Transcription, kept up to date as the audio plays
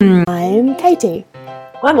I'm Katie.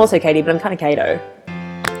 Well, I'm also Katie, but I'm kind of Kato.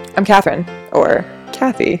 I'm Catherine, or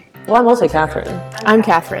Kathy. Well, I'm also Catherine. I'm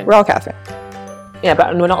Catherine. We're all Catherine, Yeah,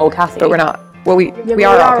 but we're not all Kathy. but we're not. Well, we we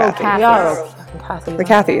are are all all Kathy. We are all fucking Kathys. We're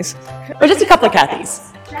Kathys. We're just a couple of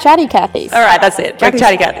Kathys. Chatty Kathys. All right, that's it. We're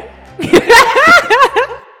Chatty Kathy.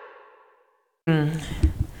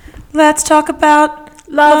 Let's talk about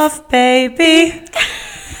love, baby.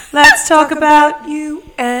 Let's talk about you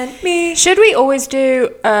and me. Should we always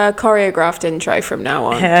do a choreographed intro from now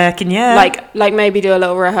on? Heck yeah. Like maybe do a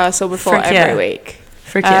little rehearsal before Frick every yeah. week.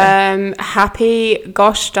 Frick yeah. Happy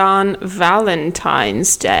gosh darn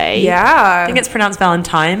Valentine's Day. I Yeah. think it's pronounced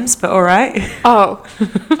Valentine's, but all right. Oh,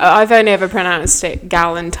 I've only ever pronounced it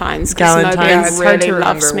Galentine's because Galentine's. nobody Yeah, it's hard really to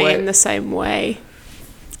loves remember me what- in the same way.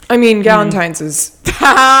 I mean, Galentine's is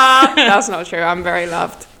That's not true. I'm very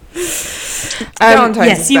loved. Valentine's.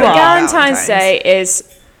 yes, is you better are. than Valentine's Day is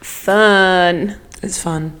fun It's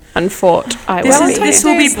fun. and fought. I This will be this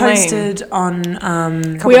here. will be Day is lame. posted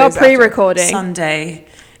on We are days after. pre-recording Sunday.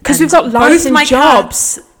 because And we've got lives both and my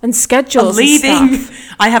jobs and cats are schedules. leaving. And stuff.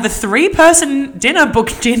 I have a 3-person dinner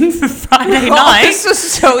booked in for Friday Oh, night. this is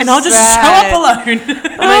so and I'll just sad. show up alone.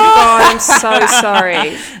 Oh my god, I'm so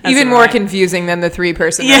sorry. Even all more right. confusing than the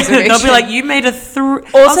 3-person Yeah, reservation. they'll be like, you made a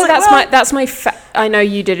Also, that's my. I know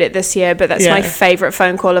you did it this year, but that's my Yeah. favorite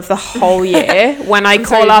phone call of the whole year. When I I'm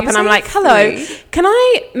call sorry, up did you and I'm say like, "Hello, 3? can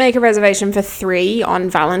I make a reservation for 3 on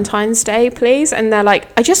Valentine's Day, please?" And they're like,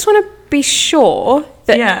 "I just want to be sure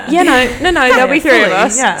that Yeah. no, there'll be 3 of fully,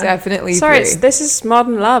 us." yeah. Definitely Sorry, 3. this is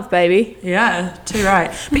modern love, baby. Yeah, too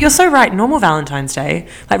right. But you're so right. Normal Valentine's Day,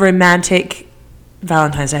 like romantic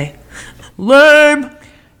Valentine's Day, lame.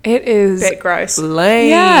 It is Bit gross. lame.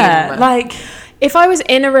 Yeah, like If I was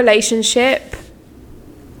in a relationship,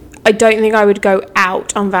 I don't think I would go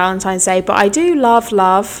out on Valentine's Day, but I do love,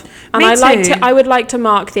 and Me too. I would like to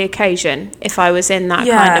mark the occasion if I was in that kind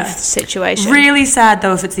Yeah. of situation. really sad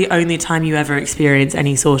though if it's the only time you ever experience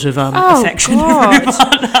any sort of Oh affection. God!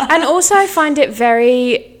 And also, I find it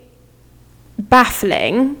very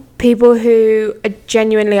baffling people who are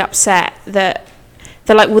genuinely upset that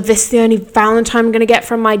they're like, well, this is the only Valentine I'm going to get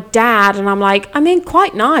from my dad. And I'm like, I mean,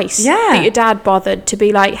 quite nice Yeah. that your dad bothered to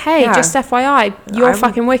be like, hey, Yeah. just FYI, you're I'm-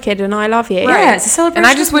 fucking wicked and I love you. Yeah, it's a celebration. And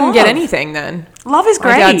I just of wouldn't get love. anything then. Love is My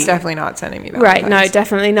great. dad's definitely not sending me Right, Valentine's. no,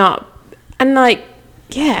 definitely not. And like,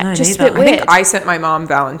 yeah, No, just a neither. bit I weird. think I sent my mom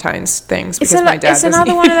Valentine's things it's, because my dad it's doesn't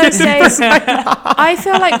another one of those days. even- I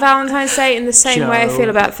feel like Valentine's Day in the same way I feel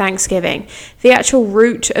about Thanksgiving. The actual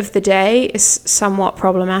root of the day is somewhat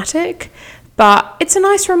problematic, but it's a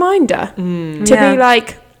nice reminder to Yeah. be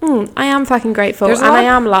like, I am fucking grateful There's a and I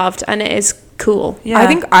lot- am loved and it is cool. Yeah. I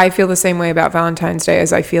think I feel the same way about Valentine's Day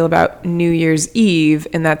as I feel about New Year's Eve,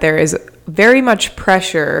 in that there is very much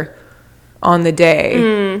pressure on the day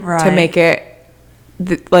to Right. make it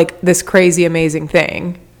like this crazy amazing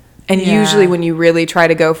thing. And Yeah. usually when you really try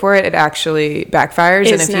to go for it, it actually backfires.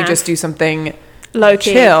 And It's if you naff. just do something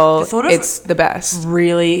Low-key. chill, The thought of- it's the best.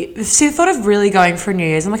 really see the thought of really going for New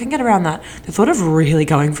Year's. I'm like, I can get around that. The thought of really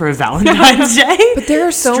going for a Valentine's Day, But there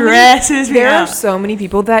are so stresses me there are out. so many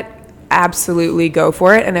people that absolutely go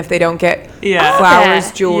for it, and if they don't get Yeah. flowers,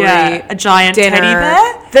 Yeah. jewelry, Yeah, a giant dinner, teddy bear.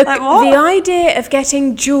 The, Like, what? the idea of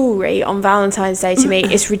getting jewelry on Valentine's Day to me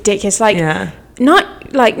is ridiculous. Like, Yeah. not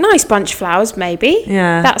like nice bunch of flowers, maybe.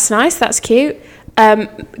 Yeah. That's nice. That's cute.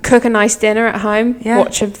 Cook a nice dinner at home. Yeah.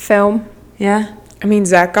 Watch a film. Yeah. I mean,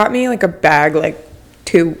 Zach got me like a bag like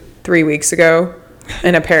 2-3 weeks ago,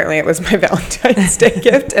 and apparently it was my Valentine's Day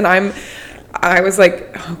gift, and I was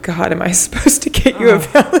like, oh God, am I supposed to get you a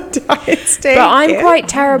Valentine's Day? But I'm gift? quite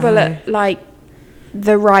terrible at like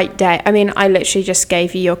the right day. I mean, I literally just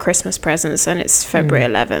gave you your Christmas presents, and it's February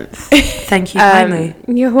 11th. Thank you kindly.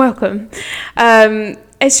 You're welcome.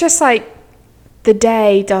 It's just like the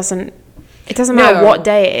day doesn't. It doesn't matter No. what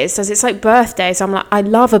day it is. It's like birthdays. I'm like, I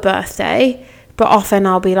love a birthday, but often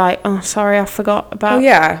I'll be like, oh, sorry, I forgot about Oh,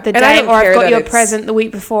 yeah. the And I day, don't or I've care got that your it's- present the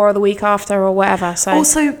week before or the week after or whatever. So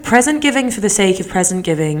Also, present giving for the sake of present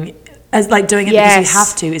giving, as like doing it Yes. because you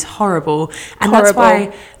have to, is horrible. And Horrible. that's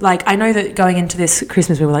why, like, I know that going into this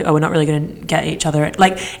Christmas, we were like, oh, we're not really going to get each other.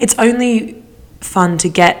 Like, it's only fun to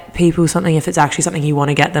get people something if it's actually something you want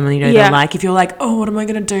to get them and you know Yeah. they'll like. If you're like, oh, what am I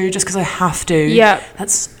going to do just because I have to? Yeah.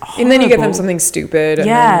 That's horrible. And then you get them something stupid. And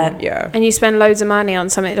Yeah. then, yeah. and you spend loads of money on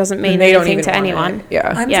something that doesn't mean And they don't anything even to want anyone. it. Yeah.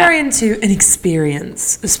 I'm Yeah. very into an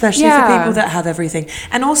experience, especially Yeah. for people that have everything.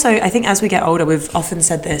 And also, I think as we get older, we've often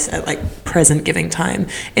said this at like present giving time.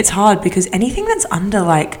 It's hard because anything that's under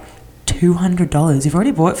like $200, you've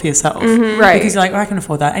already bought for yourself, Right. Because you're like, oh, I can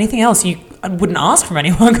afford that. Anything else, I wouldn't ask from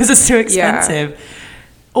anyone because it's too expensive.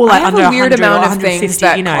 Or I like have under a weird 100 or amount of 150, things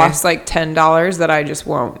that you know. cost like $10 that I just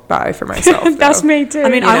won't buy for myself. That's though. me too. I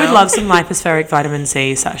mean, You I would know? love some lipospheric vitamin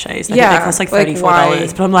C sachets. I Yeah, think they cost like like, $34, why-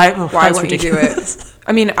 but I'm like, oh, Why that's won't ridiculous. you do it?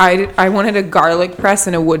 I mean, I wanted a garlic press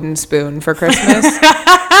and a wooden spoon for Christmas,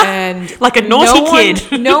 and Like a naughty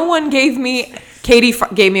kid. No one gave me. Katie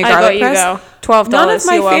gave me a I got garlic you press. go. $12. None of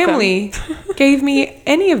my You're welcome. family gave me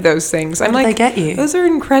any of those things. I'm What did like, they get you? those are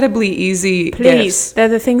incredibly easy Please, gifts. they're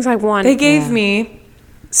the things I want. They gave me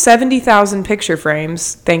 70,000 picture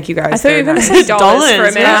frames. Thank you guys. I thought you were They're going to nice. say dollars for a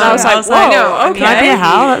minute. yeah. And I was like, whoa, I know, okay. Can I be a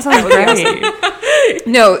how? That sounds great.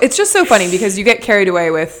 No, it's just so funny because you get carried away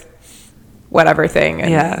with whatever thing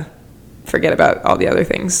and Yeah. forget about all the other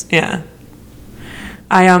things. Yeah.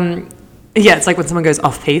 Yeah, it's like when someone goes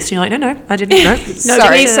off piece, and you're like, no, I didn't. No, No,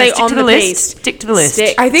 Sorry. please say Stick on to the the list. piece. Stick to the list.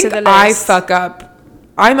 Stick I think to the I list. fuck up.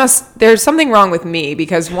 There's something wrong with me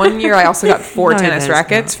because one year I also got 4 No, tennis there's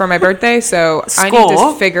rackets for my birthday, so I need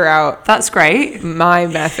Score. to figure out That's great. my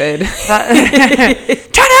method.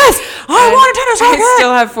 Tennis! I want a tennis racket! I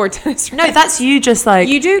still have 4 tennis rackets. No, that's you just like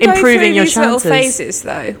You do go improving through your these chances. little phases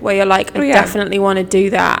though, where you're like, I yeah. definitely want to do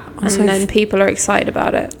that, Also and then people are excited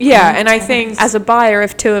about it. Yeah, and I think As a buyer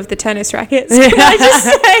of 2 of the tennis rackets, can I just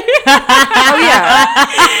say oh yeah,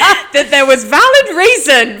 that there was valid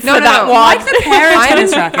reason for that one? Like the pair of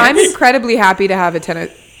tennis rackets. I'm incredibly happy to have a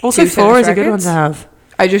tennis. Also, 2 4 tennis is a good one rackets. to have.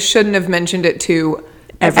 I just shouldn't have mentioned it to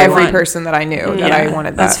Everyone. every person that I knew that I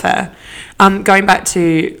wanted that. That's fair. Going back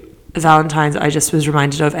to Valentine's, I just was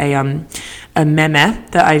reminded of a meme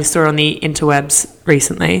that I saw on the interwebs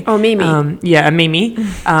recently. Oh, meme. Yeah, a meme.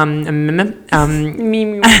 A meme.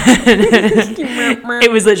 Me.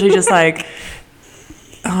 It was literally just like,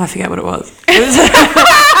 oh, I forget what it was. It was,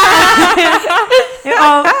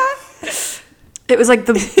 it was like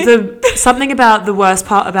the something about the worst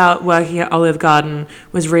part about working at Olive Garden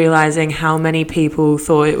was realizing how many people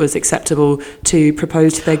thought it was acceptable to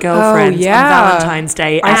propose to their girlfriends yeah. on Valentine's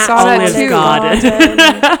Day I at saw that Olive too.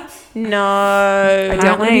 Garden. No. I don't want to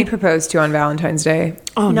Apparently. be proposed to on Valentine's Day.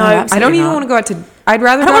 Oh No, I don't even want to go out to. I'd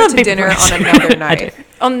rather go wanna out to be dinner proposed. on another night.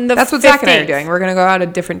 On the That's what Zach and I are 15th. doing. We're gonna go out a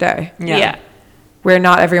different day Yeah. where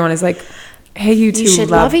not everyone is like, "Hey, you two You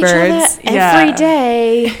should love each lovebirds." other Yeah. every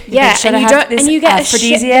day. Yeah, should and you have don't, this and you get a shit.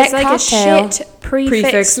 aphrodisiac There's like cocktail. a shit prefix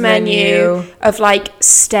Prefix menu menu. of like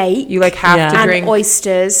steak You like have Yeah. to and drink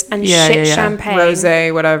oysters and Yeah, shit yeah, yeah. champagne.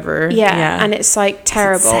 rosé, whatever. Yeah, Yeah. and it's like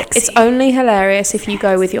terrible. sexy. It's only hilarious if you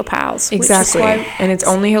go with your pals. which is Exactly. why- And it's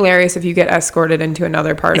only hilarious if you get escorted into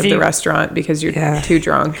another part If of you- the restaurant because you're Yeah. too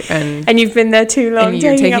drunk and and you've been there too long.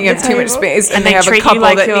 you're taking up up the too much table. space, and, And they they have a treat you couple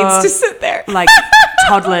like that you're- needs to sit there. Like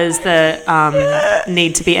toddlers that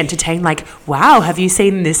need to be entertained. Like, wow, have you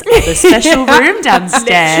seen this other special room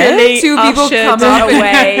downstairs? Literally Two people ushered come up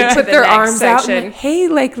away and to put the their next arms out. section. And, hey,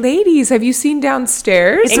 like ladies, have you seen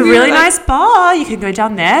downstairs? It's And a we were really like, nice bar. You can go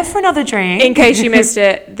down there for another drink. In case you missed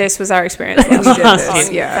it, this was our experience. We did Last this,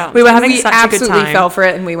 week. yeah. We were having we such a good absolutely time. fell for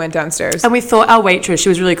it, and we went downstairs. And we thought our waitress, she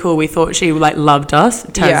was really cool. We thought she like loved us.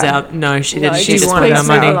 Turns Yeah. out, no, she No, didn't. She just just wanted wanted our our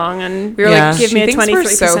money. money. along and We were Yeah. like, Give she me a thinks we're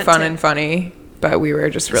so 23% fun tip. and funny, but we were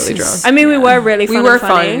just really drunk. I mean, we were really fun. We were and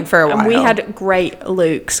funny, fun for a And we while. had great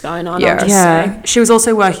Lukes going on. Yeah. I'll just Yeah, say. she was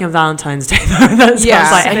also working on Valentine's Day. Though. That sounds Yeah,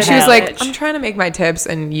 like and a she was bitch. like, "I'm trying to make my tips,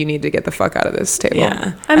 and you need to get the fuck out of this table."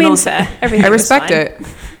 yeah. I And mean, also- fair. Everything I was respect fine. it.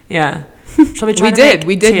 Yeah. So We did.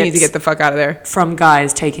 We did need to get the fuck out of there. from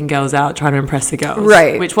guys taking girls out trying to impress the girls,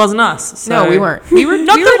 Right. Which wasn't us. So. No, we weren't. We were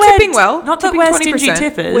Not we that were we're tipping well. Not that tipping we're stingy 20%.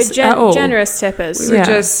 tippers We're at all. generous tippers. We were Yeah.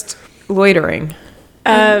 just loitering.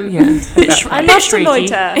 Yeah, I love to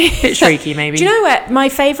loiter. Bit shrieky, maybe. Do you know what? My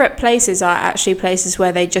favourite places are actually places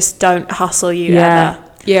where they just don't hustle you Yeah. ever.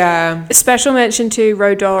 Yeah. Special mention to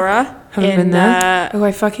Rodora Haven't been there. Oh,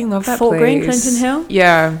 I fucking love that Fort Greene, place. Clinton Hill.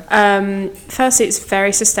 Yeah. Firstly, it's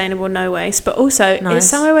very sustainable, no waste, but also Nice. it's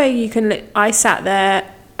somewhere where you can. I sat there.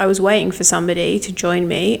 I was waiting for somebody to join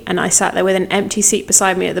me, and I sat there with an empty seat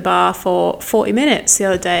beside me at the bar for 40 minutes the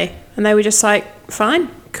other day, and they were just like, "Fine."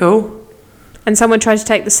 Cool. And someone tried to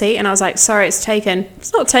take the seat, and I was like, "Sorry, it's taken."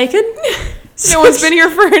 It's not taken. No one's been here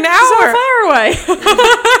for an It's not hour. far away.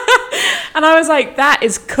 And I was like, that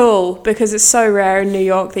is cool because it's so rare in New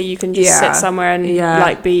York that you can just Yeah. sit somewhere and Yeah.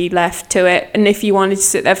 like be left to it. And if you wanted to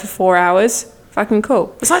sit there for 4 hours, fucking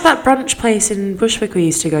cool. It's like that brunch place in Bushwick we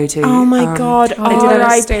used to go to. Oh my god, I did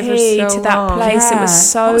not stay R.I.P. for so to that long. place. It Yeah.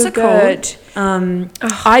 was so What was it called? good. Um,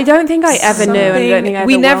 I don't think I ever knew, and I don't think I ever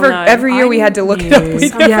we never. will know. Every year we had to look it up. We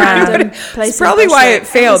Some never random knew it. place It's in probably why Bushwick. it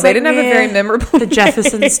failed. was, They like, didn't have a near very memorable. the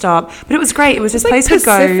Jefferson stop, but it was great. It was this It's like place we'd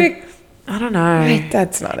go. Pacific. I don't know.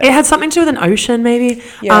 That's not It it. had something to do with an ocean, maybe.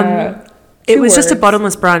 Yeah. It Two was just a words.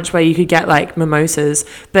 bottomless brunch where you could get like mimosas,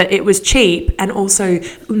 but it was cheap. And also,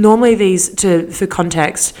 normally for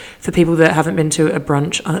context, for people that haven't been to a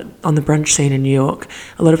brunch on the brunch scene in New York,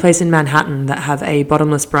 a lot of places in Manhattan that have a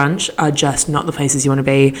bottomless brunch are just not the places you want to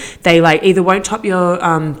be. They like either won't top your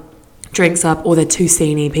drinks up, or they're too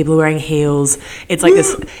sceney. People are wearing heels. It's like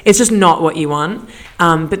this. It's just not what you want.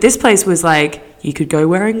 But this place was like, you could go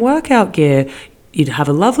wearing workout gear. You'd have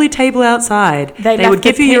a lovely table outside. They They would left the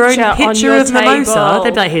give you your own picture on pitcher your of mimosa. table. They'd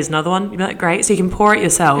be like, here's another one. You'd be like, great. So you can pour it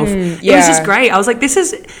yourself. It was yeah. just great. I was like, this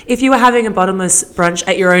is, if you were having a bottomless brunch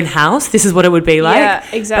at your own house, this is what it would be like. Yeah,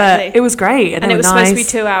 exactly. But it was great. And they it were was nice. supposed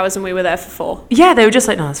to be 2 hours, and we were there for 4. Yeah, they were just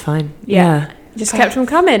like, no, it's fine. Yeah. Just kept them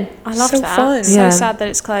coming. I love So that. fun. So Yeah. sad that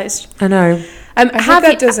it's closed. I know. I hope have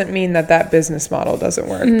that you- doesn't mean that business model doesn't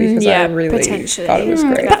work, because yeah, I really potentially. thought it was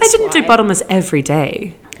great. But they That's didn't do why. bottomless every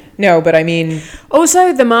day. No, but I mean,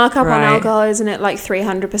 Also, the markup on Right. alcohol, isn't it like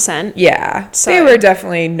 300%? yeah, So- they were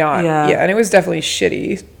definitely not. Yeah. Yeah, and it was definitely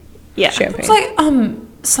shitty Yeah. champagne. It's like,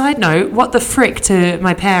 side note, what the frick to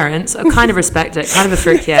my parents. I kind of respect it. Kind of a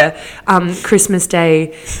frick, yeah. Christmas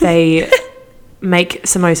Day, they make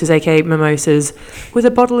samosas, aka mimosas, with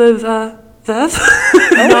a bottle of Verve.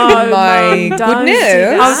 oh my Mum, don't do goodness!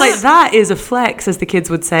 that. I was like, that is a flex, as the kids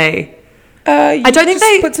would say. I don't think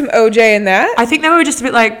they- put some OJ in that. I think they were just a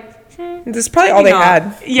bit like, This is probably all they not.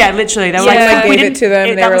 had. Yeah, literally. They were Yeah. like, Someone, like, we gave it didn't- to them,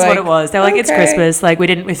 they that were was what like, it was. They were like, it's okay. Christmas. Like,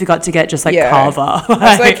 we forgot to get just like Yeah. kava.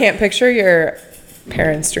 So I can't picture your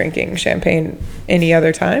parents drinking champagne any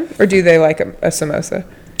other time, or do they like a samosa?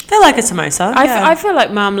 They like a samosa. I feel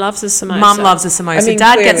like Mum loves a samosa. Mum loves a samosa. I mean,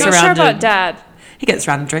 Dad clearly. gets I'm not around sure about it. Dad. He gets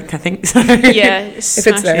around a drink, I think. So. Yeah, If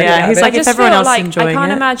it's there, Yeah, he's but- like, I if just everyone feel else is like enjoying I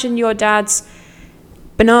can't it. imagine your dad's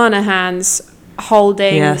banana hands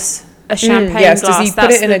holding Yes. a champagne yes, glass. does he put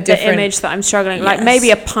That's it in a the different- image that I'm struggling. Like Yes.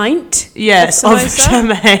 maybe a pint. Yes, of of samosa.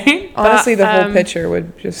 champagne. Honestly, the whole um, picture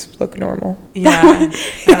would just look normal. Yeah,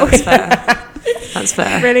 that's fair. That's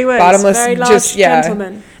fair. Really was. Bottomless, Very large just- yeah.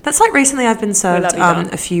 gentleman. That's like recently I've been served love you,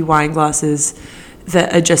 Don. a few wine glasses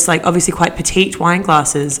that are just like obviously quite petite wine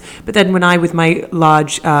glasses, but then when I with my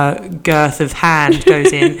large girth of hand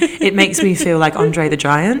goes in, it makes me feel like Andre the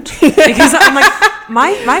Giant, because I'm like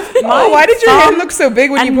my Oh, why did your thumb hand look so big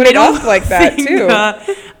when you and put it middle up like that too?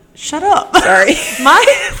 finger- Shut up. Sorry. My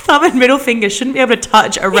thumb and middle finger shouldn't be able to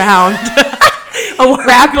touch around a wine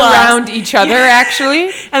Wrap glass. around each other, actually.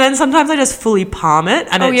 And then sometimes I just fully palm it,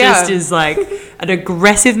 and it yeah. just is like an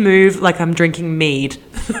aggressive move, like I'm drinking mead.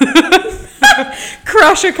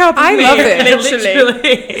 Crush a cup of I mead. love it.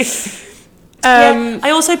 Literally.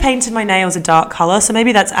 I also painted my nails a dark color, so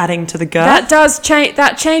maybe that's adding to the girth. That does change.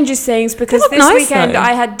 That changes things because look this nice, weekend though.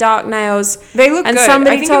 I had dark nails. They look and good.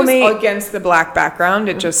 somebody I think told it was me. against the black background.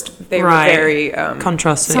 It just they Right. were very.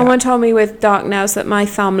 Contrasting. Someone told me with dark nails that my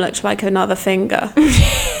thumb looked like another finger.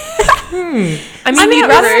 I mean, mean, you'd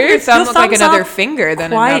rather have your your thumb look like thumbs another are finger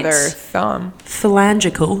than quite- another thumb.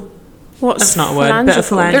 Phalangical. What's That's not a word, but a phalangical?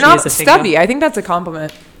 phalange. They're Is not a finger. stubby. I think that's a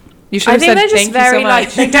compliment. You should I have think said they're just thank very you so like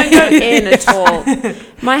much. they don't go in at all.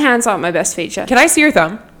 My hands aren't my best feature. Can I see your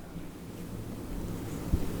thumb?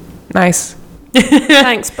 Nice.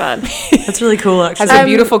 Thanks, bud. That's really cool, actually. Has a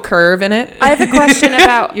beautiful curve in it. I have a question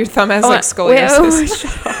about Your thumb has Oh, like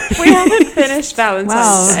scoliosis. we haven't finished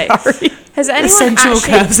Valentine's Day. Sorry. Has anyone Essential actually,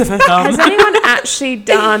 curves of a thumb. has anyone actually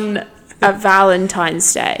done a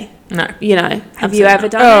Valentine's Day? No. You know, have you Absolutely ever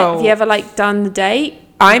done Oh. it? Have you ever like done the date?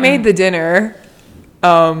 I made the dinner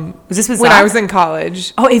Was this with when Zach? I was in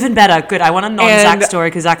college. Oh, even better. Good. I want a non-Zach And story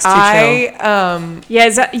because Zach's too chill.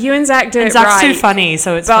 Yeah, you and Zach do And it Zach's right. too funny,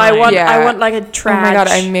 so it's But fine. I Yeah. want like a Oh trash. my god,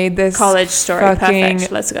 I made this college story. fucking-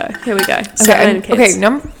 Perfect. Let's go. Here we go. Okay, Settle in, kids.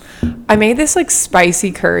 I made this like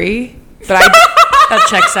spicy curry, but I That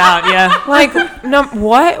checks out, yeah. like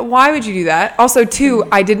what? Why would you do that? Also, too,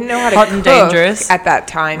 I didn't know how to Hot cook and dangerous. at that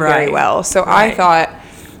time very Right. well, so I Right. thought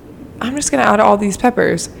I'm just gonna add all these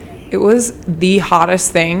peppers. It was the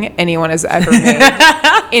hottest thing anyone has ever made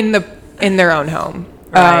in their own home.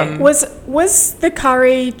 Right. Was the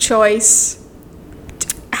curry choice?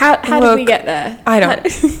 How did we Look, get there? I don't.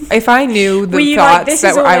 If I knew Were the you like, thoughts this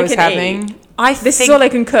that is all I I was can having. eat? I This think is all I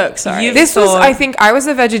can cook. Sorry. You- This was, thought- I think, I was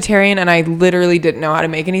a vegetarian and I literally didn't know how to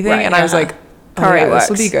make anything, Right, and I was yeah. like, Curry this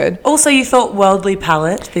will works. be good. Also, you thought worldly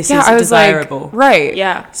palate. This Yeah, is I was desirable. like, right,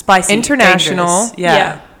 Yeah. Spicy. International. dangerous.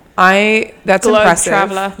 Yeah. that's Globe impressive.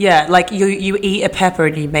 traveler. Yeah, like you eat a pepper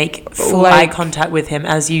and you make full Like- eye contact with him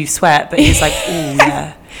as you sweat, but he's like, ooh,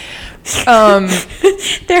 yeah.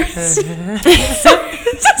 There's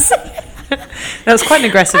That was quite an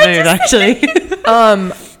aggressive mood, actually.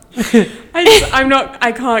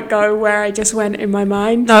 I can't go where I just went in my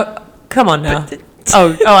mind. No, come on now.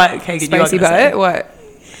 Okay. Good. Spicy butt? What?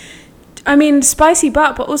 I mean, spicy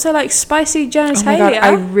butt, but also like spicy genitalia. Oh my God,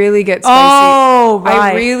 I really get spicy. Oh,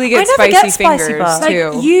 right. I really get never spicy get spicy fingers butt. too.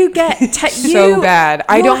 Like you get So bad.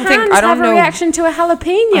 I don't think- I don't have know- a reaction to a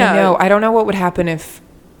jalapeno. I know. I don't know what would happen if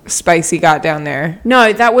spicy got down there.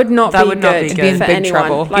 No, that would not That be would good. not be Be in for big anyone.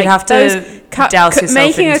 trouble. Like, You'd have to those douse yourself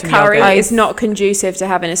making in a some curry yogurt. is not conducive to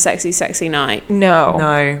having a sexy night. No.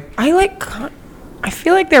 No. I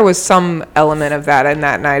feel like there was some element of that in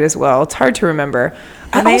that night as well. It's hard to remember.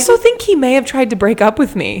 I Maybe- also think he may have tried to break up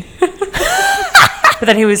with me. But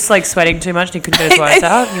then he was like sweating too much and he couldn't get his words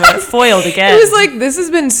out. And you were foiled again. It was like, this has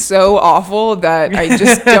been so awful that I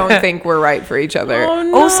just don't think we're right for each other.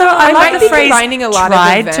 Also, I might like be the phrase combining a lot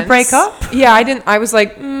tried of events. to break up. Yeah, I was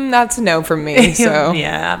like, that's a no from me. So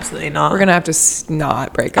yeah, absolutely not. we're gonna have to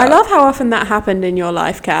not break up. I love how often that happened in your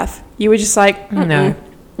life, Kath. You were just like, No.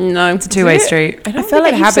 no. It's a two-way street. I don't I feel think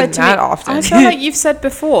like it you've said happened to me, that often. I feel like you've said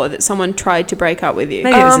before that someone tried to break up with you.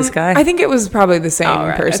 Maybe it was this guy. I think it was probably the same Oh,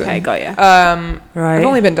 right. person. Okay, got ya. Right. I've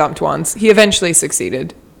only been dumped once. He eventually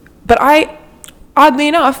succeeded. But I, oddly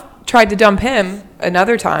enough, tried to dump him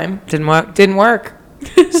another time. Didn't work. Didn't work.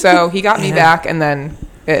 So he got me back and then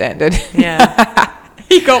it ended. Yeah.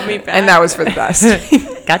 He got me back. And that was for the best.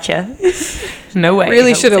 Gotcha. No way.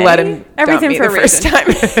 Really I should would have let say. him Everything dump me for a the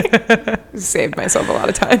first time. Saved myself a lot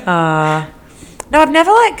of time. No, I've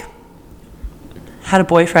never like had a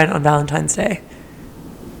boyfriend on Valentine's Day.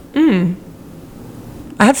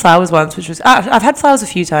 I had flowers once, which was I've had flowers a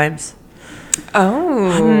few times.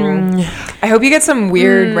 Oh. I hope you get some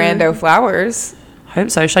weird rando flowers. I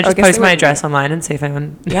hope so. Should I just guess post they my would- address online and see if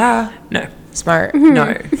anyone? Yeah. No, Smart.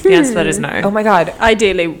 no. The answer to that is no. Oh my God.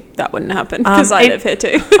 Ideally, that wouldn't happen because I it- live here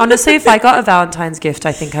too. Honestly, if I got a Valentine's gift,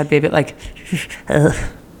 I think I'd be a bit like, ugh.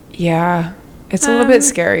 Yeah. It's a little bit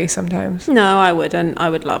scary sometimes. No, I wouldn't. I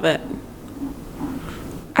would love it.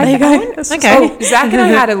 Okay. Okay. So Zach and I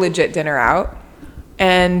had a legit dinner out,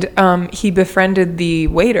 and he befriended the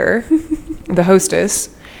waiter, the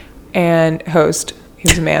hostess, and host. He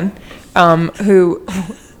was a man who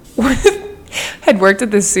had worked at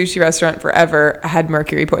this sushi restaurant forever. Had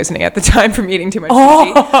mercury poisoning at the time from eating too much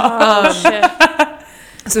sushi. Oh,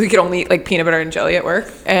 shit. So he could only eat like peanut butter and jelly at work.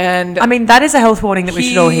 And I mean, that is a health warning that we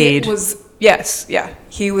should all heed.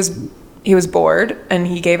 He was bored, and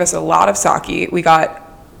he gave us a lot of sake. We got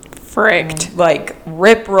Fricked. like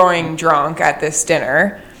rip-roaring drunk at this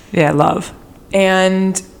dinner. Yeah, love.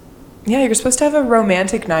 And yeah, you're supposed to have a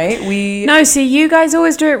romantic night. No, see, you guys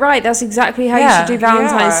always do it right. That's exactly how you Yeah, should do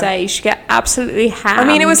Valentine's yeah. Day. You should get absolutely hammed. I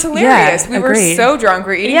mean, it was hilarious. Yeah, We were agreed. so drunk.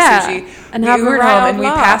 We were eating Yeah, sushi. and we having a Ubered right home, old and we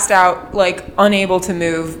laugh. passed out, like, unable to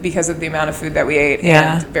move because of the amount of food that we ate.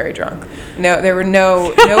 Yeah. And very drunk. No, there were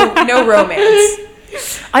no romance.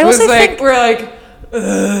 I It was also like, think we're like,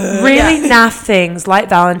 really naff things like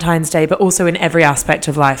Valentine's Day, but also in every aspect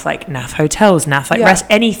of life, like naff hotels, naff like Yeah. rest,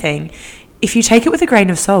 anything. If you take it with a grain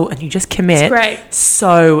of salt and you just commit, It's great.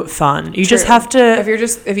 so fun. You just True. have to,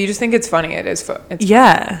 if you just think it's funny, it is fun.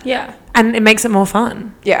 yeah, Yeah. and it makes it more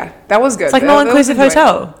fun. Yeah, that was good. It's like an That was all-inclusive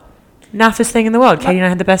enjoyable. hotel. Naffest thing in the world. Katie and I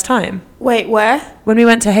had the best time Wait, where? when we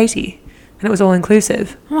went to Haiti, and it was all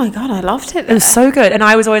inclusive. Oh my god, I loved it. It was so good, and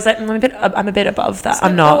I was always like, I'm a bit above that.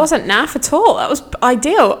 I'm That not. wasn't naff at all. That was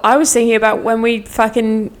ideal. I was thinking about when we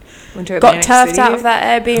fucking Went to got Atlantic turfed City. out of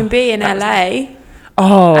that Airbnb in LA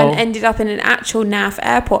Oh, and ended up in an actual NAF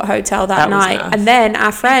airport hotel that That was night. naff. And then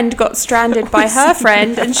our friend got stranded by her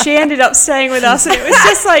friend and she ended up staying with us. And it was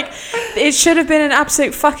just like, it should have been an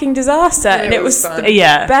absolute fucking disaster. And it was fun. the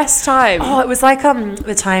yeah. best time. Oh, it was like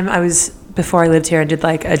the time I was before I lived here and did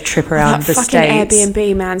like a trip around that the fucking states.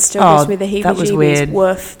 Airbnb, man, still Oh, gives me the heebie-jeebies. that was weird.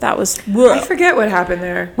 Woof. That was I woof. forget what happened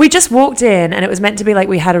there. We just walked in and it was meant to be like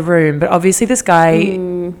we had a room, but obviously this guy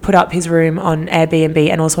put up his room on Airbnb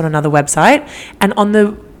and also on another website. And on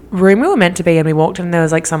the room we were meant to be, and we walked in and there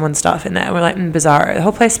was like someone's stuff in there. We're like, bizarre. The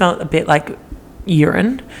whole place smelled a bit like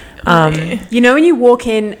urine. You know when you walk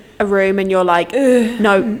in a room and you're like,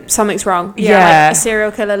 no, something's wrong. Yeah. Like a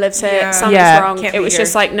serial killer lives here. Yeah. Something's Yeah. wrong. Can't It be was here.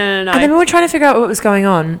 just like, no. And then we were trying to figure out what was going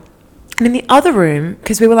on. And in the other room,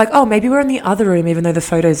 because we were like, oh, maybe we're in the other room, even though the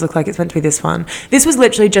photos look like it's meant to be this one. This was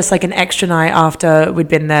literally just like an extra night after we'd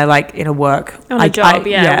been there, like in a work. On a job,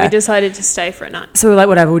 yeah. We decided to stay for a night. So we were like,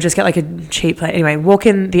 whatever, we'll just get like a cheap plate. Anyway, walk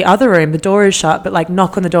in the other room, the door is shut, but like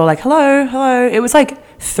knock on the door, like, hello. It was like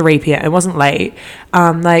 3 p.m. It wasn't late.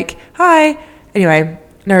 Like, hi. Anyway,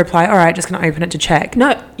 No reply. All right, just going to open it to check. No,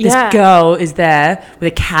 This yeah. girl is there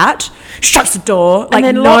with a cat, shuts the door, like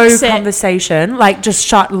then no locks it. conversation, like just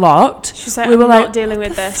shut, locked. She's like, we were I'm like, not dealing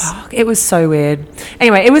with this. fuck, it was so weird.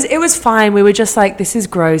 Anyway, it was fine. We were just like, this is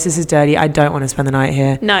gross, this is dirty. I don't want to spend the night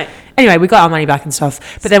here. No. Anyway, we got our money back and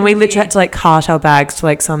stuff. But then we literally had to like cart our bags to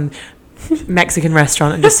like some Mexican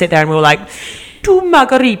restaurant and just sit there and we were like, 2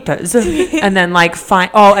 margaritas. And then like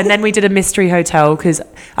and then we did a mystery hotel because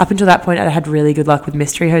up until that point I had really good luck with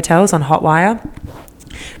mystery hotels on Hotwire.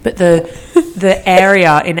 But the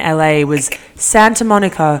area in LA was Santa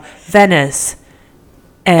Monica, Venice,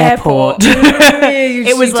 Airport.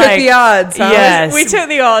 It was took like- the odds, huh? Yes. We took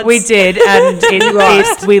the odds. We did, and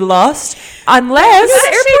we lost. Unless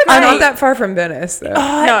Airport's not that far from Venice, though.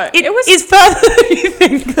 No, it was is further than you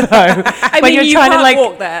think, though. When mean, you're you trying to can't like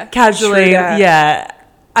walk there. casually, True that. yeah.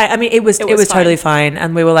 I mean, it was was totally fine. fine,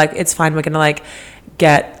 and we were like, it's fine. We're gonna like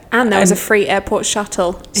get. And there was a free airport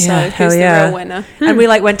shuttle. So Yeah, hell who's yeah. the real winner? And we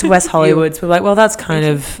like went to West Hollywoods. We were like, well, that's kind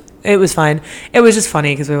of. It was fine. It was just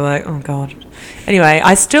funny because we were like, oh god. Anyway,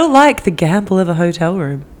 I still like the gamble of a hotel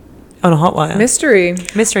room on a Hotwire. Mystery.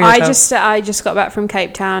 Mystery hotel. I just got back from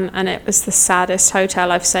Cape Town and it was the saddest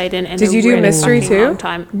hotel I've stayed in Did a you do really mystery fucking too? long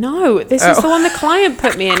time. No, this was the one the client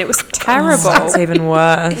put me in. It was terrible. That's even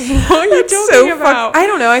worse. What are you talking about? I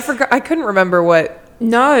don't know. I forgot. I couldn't remember what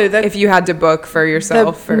No, if you had to book for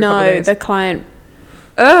yourself for a couple days. the client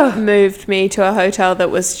Ugh. moved me to a hotel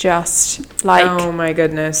that was just like Oh my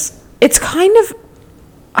goodness. it's kind of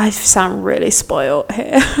I sound really spoiled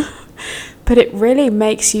here. But it really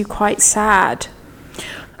makes you quite sad.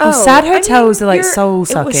 Sad hotels are like you're- soul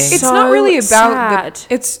sucking. was It's so not really about sad.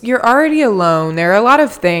 it's you're already alone. There are a lot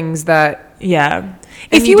of things that Yeah.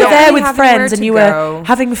 If you you were don't there really with have anywhere friends and to you go. were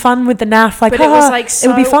having fun with the naff, like, But it was "Ah, like it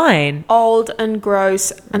would be so fine. old and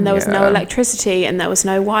gross, and there was no Yeah. electricity, and there was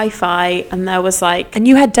no Wi-Fi, and there was like And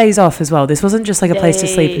you had days off as well. This wasn't just like a place to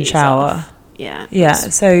sleep and days shower. off. Yeah. Yeah.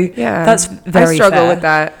 So yeah. that's very I struggle fair. with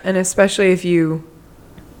that, and especially if you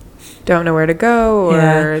don't know where to go or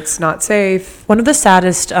Yeah. it's not safe. One of the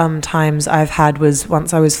saddest times I've had was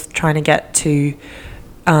once I was trying to get to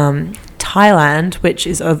Thailand, which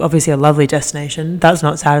is obviously a lovely destination. That's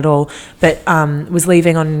not sad at all. But was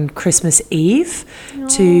leaving on Christmas Eve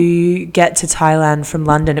to get to Thailand from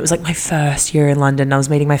London. It was like my first year in London. I was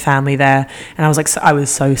meeting my family there, and I was like, I was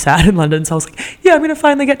so sad in London. So I was like, yeah, I'm gonna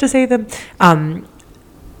finally get to see them.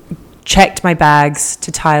 Checked my bags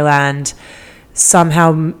to Thailand.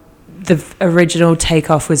 Somehow the original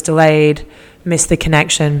takeoff was delayed. Missed the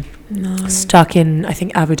connection. Stuck in, I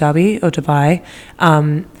think, Abu Dhabi or Dubai,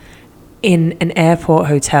 in an airport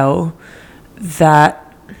hotel that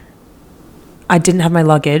I didn't have my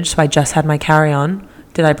luggage, so I just had my carry-on.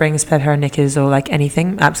 Did I bring a spare pair of knickers or like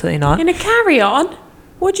anything? Absolutely not. In a carry-on?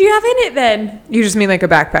 What do you have in it then? You just mean like a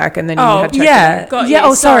backpack, and then you Oh, had checked yeah. it. Got Yeah,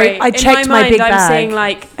 you, oh, sorry. I In checked my mind, big I'm bag. seeing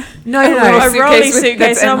like No, a suitcase rolling with- suitcase,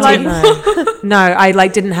 that's and I'm empty. like, No, I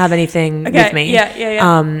like didn't have anything Okay, with me.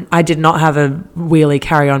 yeah. I did not have a wheelie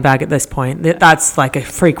carry-on bag at this point. That's like a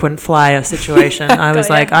frequent flyer situation. I was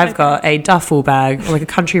Got ya, like, I've okay. got a duffel bag or like a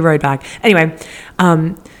country road bag. Anyway,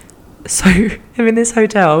 so I'm in this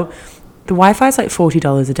hotel. The Wi-Fi is like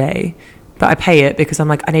 $40 a day, but I pay it because I'm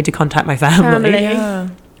like, I need to contact my family.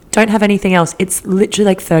 Family. Don't have anything else. It's literally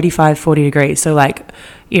like 35, 40 degrees. So like,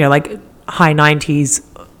 you know, like high 90s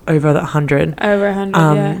over 100. Over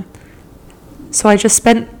 100, yeah. So I just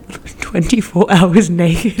spent 24 hours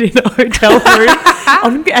naked in a hotel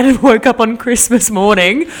room and woke up on Christmas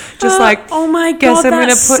morning, just like, oh my guess god, I'm gonna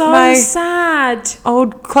that's put so my sad.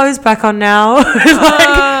 old clothes back on now.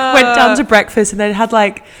 Like, went down to breakfast and they had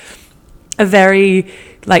like a very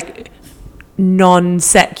like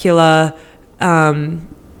non-secular,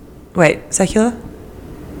 secular?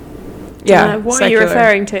 Yeah. What are you secular.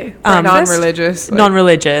 referring to? Non-religious. like-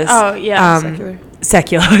 Non-religious. Oh, yeah. secular.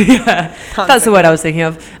 Secular, yeah. That's the word I was thinking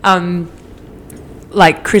of.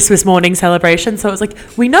 Like Christmas morning celebration. So it was like,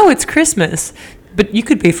 we know it's Christmas, but you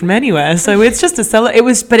could be from anywhere. So it's just a it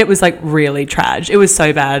was like really trash. It was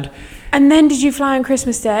so bad. And then did you fly on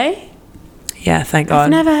Christmas Day? Yeah, thank I've God.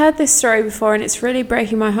 never heard this story before and it's really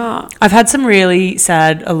breaking my heart. I've had some really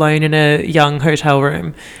sad alone in a young hotel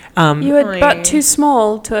room. You were Aye. but too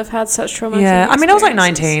small to have had such traumatic Yeah, I mean, I was like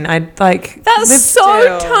experiences. 19. I'd like That's lived- so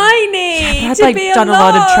still. tiny. I had to like be done a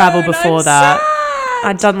lot of travel alone. before I'm that. sad.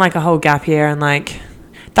 I'd done like a whole gap year and like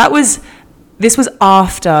this was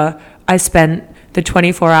after I spent the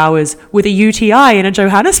 24 hours with a UTI in a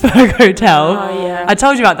Johannesburg hotel. Oh, yeah. I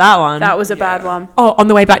told you about that one. That was a bad one. Oh, on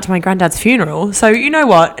the way back to my granddad's funeral. So you know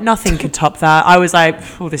what? Nothing could top that. I was like,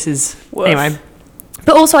 oh, this is... Woof. Anyway.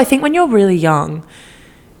 But also, I think when you're really young,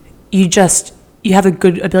 you just you have a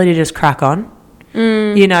good ability to just crack on.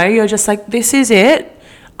 You know, you're just like, this is it.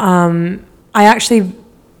 I actually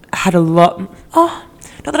had a lot.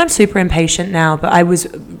 Not that I'm super impatient now, but I was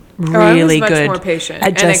really much good more patient at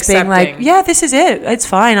and just being like, accepting. yeah, this is it. It's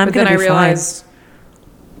fine. I'm But going then to I be fine. realized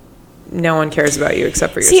no one cares about you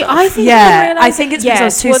except for yourself. See, I think Yeah, I I think it's realized- because I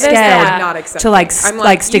was too well, there's scared that. not accepting. to like I'm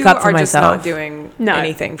like stick you up for are just myself. not doing No.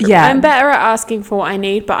 anything for Yeah. me. I'm better at asking for what I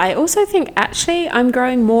need, but I also think actually I'm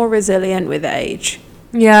growing more resilient with age.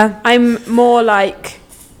 Yeah. I'm more like,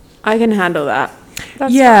 I can handle that.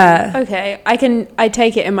 That's Yeah. fine. Okay. I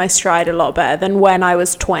take it in my stride a lot better than when I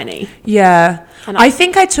was 20. Yeah. And I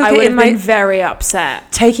think I took I it would in have been my very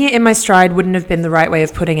upset. taking it in my stride wouldn't have been the right way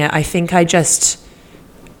of putting it. I think I just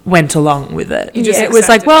went along with it. You just It was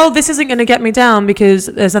like, accepted well, this isn't going to get me down because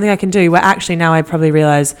there's nothing I can do. Where actually now I probably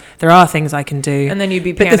realize there are things I can do. And then you'd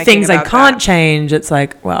be but the panicking things I about can't that. change, it's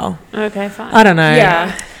like, well, Okay, fine. I don't know.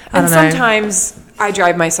 Yeah. I And don't know. sometimes I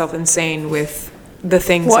drive myself insane with the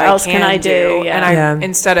things What I else can I do? Yeah. And I Yeah.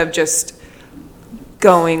 instead of just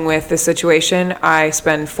going with the situation, I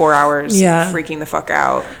spend 4 hours Yeah. freaking the fuck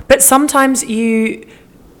out. But sometimes you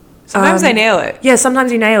Sometimes I nail it. Yeah,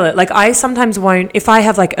 sometimes you nail it. Like I sometimes won't, if I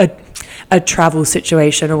have like a travel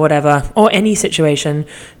situation or whatever, or any situation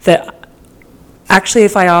that actually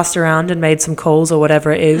if I asked around and made some calls or whatever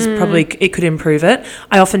it is, probably it could improve it.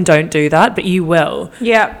 I often don't do that, but you will.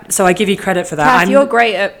 Yeah. So I give you credit for that. Kath, you're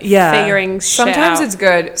great at yeah. figuring shit Sometimes out. it's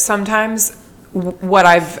good. Sometimes what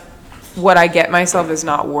I get myself is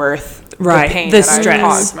not worth Right, the pain the that I've stress.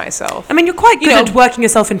 caused myself. I mean, you're quite good You know, at working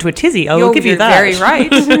yourself into a tizzy. I will give you You're that. very right.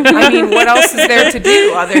 I mean, what else is there to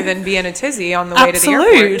do other than be in a tizzy on the way to the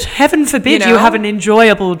Absolute. airport? Heaven forbid You you know? have an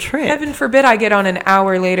enjoyable trip. Heaven forbid I get on an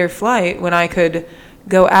hour later flight when I could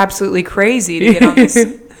go absolutely crazy to get on this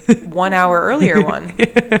 1 hour earlier one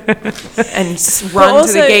and run to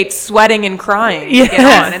also- the gate sweating and crying to get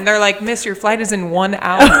Yeah. on. And they're like, miss, your flight is in 1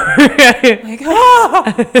 hour. Like, oh,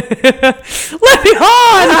 Let me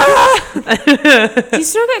on! Do you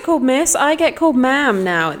still get called miss? I get called ma'am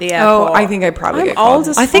now at the oh, airport. I think I probably I'm get called. old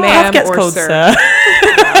as I think Ma'am Kath gets or called sir. sir.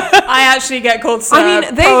 I actually get called sir. I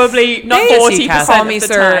mean, they probably not they 40% call me of the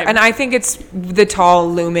sir, time. and I think it's the tall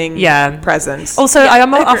looming Yeah. presence. Also, I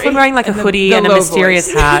am agree. often wearing like a And the- hoodie the and a low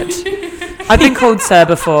mysterious voice. hat. I've been called sir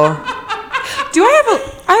before. Do I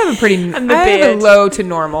have a pretty the I have a beard. low to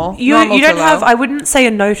normal. You normal you to don't low. have. I wouldn't say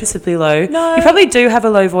a noticeably low. No. You probably do have a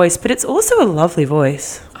low voice, but it's also a lovely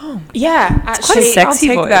voice. yeah, Quite a actually, sexy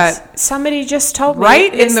I'll take voice. that. somebody just told me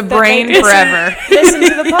Right in this- the that they brain listen- forever. Listen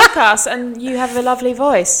to the podcast, and you have a lovely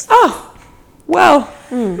voice. Oh, well,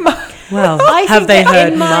 Well, I have think they that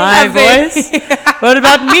heard in my my- voice? What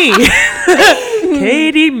about me?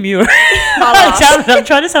 Katie Muir. I'm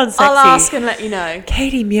trying to sound sexy. I'll ask and let you know.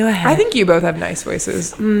 Katie Muirhead. I think you both have nice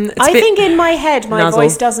voices. It's I a bit- think in my head my nuzzle.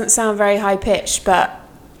 voice doesn't sound very high pitched, but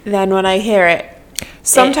then when I hear it,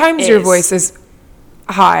 Sometimes it your is. voice is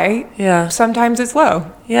high. Yeah. Sometimes it's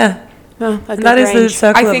low. Yeah. well, a good That is the range.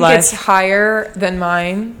 circle I of think life. it's higher than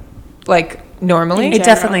mine, like normally. In It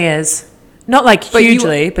general. definitely is. Not like But you-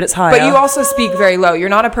 hugely, but it's higher. But you also speak very low. You're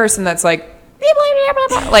not a person that's like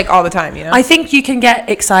all the time, you know? I think you can get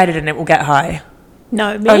excited and it will get high.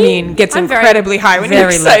 No, me? I mean, gets I'm incredibly high when you're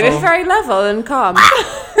very excited. level. very level and calm.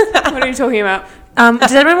 What are you talking about?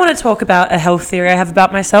 Does anyone want to talk about a health theory I have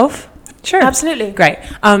about myself? Sure. Absolutely. Great.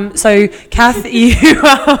 So, Kath,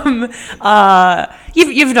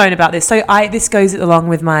 you've known about this. So, this goes along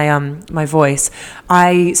with my my voice.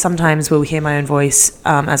 I sometimes will hear my own voice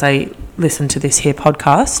as I listen to this here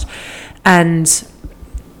podcast, and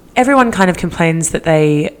everyone kind of complains that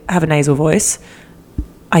they have a nasal voice.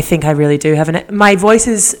 I think I really do have my voice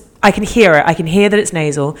is. I can hear it. I can hear that it's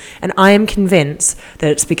nasal, and I am convinced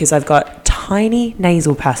that it's because I've got tiny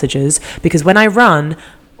nasal passages. Because when I run,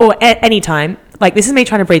 or at any time, like this is me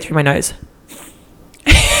trying to breathe through my nose.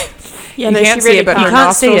 Yeah, You no, can't she really see it, but can't. her You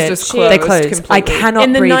can't see nostrils it. just They're closed closed. I completely. cannot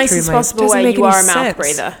In the breathe nicest through my. possible Doesn't way, make you any are a mouth sense.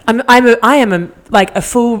 breather. I am a like a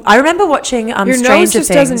full. I remember watching Your nose Stranger just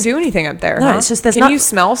Things. doesn't do anything up there. No, huh? it's just there's Can not- you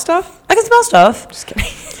smell stuff? I can smell stuff. Just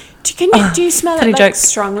kidding. Do you smell it funny like joke.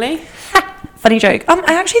 strongly? Funny joke.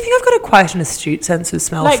 I actually think I've got quite an astute sense of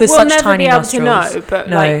smell Like for we'll such never tiny be able nostrils. to know, but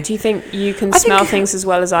No. like, do you think you can I think- smell things as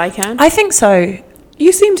well as I can? I think so.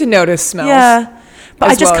 You seem to notice smells. Yeah, but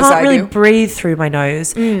I as just well as can't I really do. breathe through my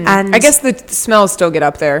nose. And I guess the smells still get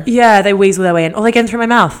up there. yeah, they weasel their way in, or they get in through my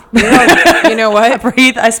mouth. You know I what?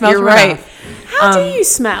 breathe. I smell You're through my right. mouth. How do you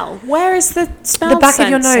smell? Where is the smell? The back of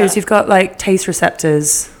your sensor? nose, you've got like taste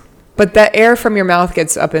receptors. But that air from your mouth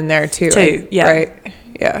gets up in there too. Too, yeah. Right.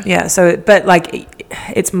 Yeah. Yeah. So, but like,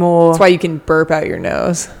 it's more. That's why you can burp out your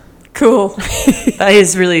nose. Cool. That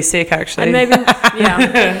is really sick, actually. And maybe,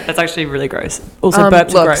 yeah. That's actually really gross. Also, burps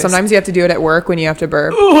are Look, gross. sometimes you have to do it at work when you have to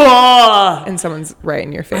burp Oh, and someone's right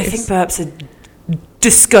in your I face. think burps are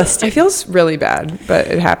disgusting. It feels really bad, but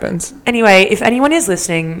it happens. Anyway, if anyone is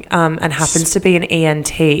listening and happens to be an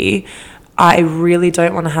ENT, I really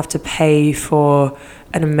don't want to have to pay for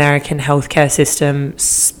an American healthcare system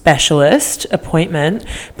specialist appointment,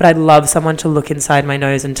 but I'd love someone to look inside my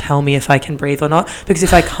nose and tell me if I can breathe or not, because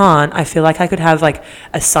if I can't, I feel like I could have like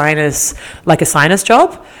a sinus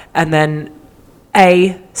job, and then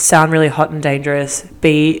A, sound really hot and dangerous,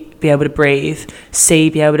 B, be able to breathe, C,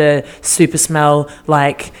 be able to super smell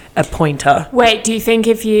like a pointer. Wait, do you think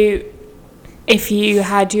if you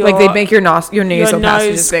had your Like they'd make your nasal your passages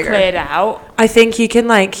nose bigger. cleared out, I think you can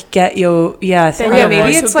like get your I then don't your know. maybe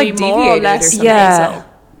voice it's, would like, be more or deviated or less something. nasal.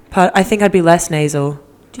 But I think I'd be less nasal.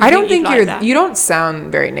 Do you I don't you'd think like that? you don't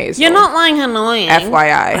sound very nasal. You're not like annoying.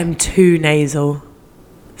 FYI. I'm too nasal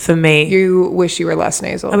for me. You wish you were less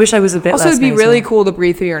nasal. I wish I was a bit Also, less it'd be nasal. really cool to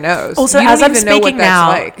breathe through your nose. Also, you don't as I'm even know what speaking that's now,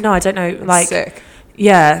 like. no, I don't know. Like, Sick.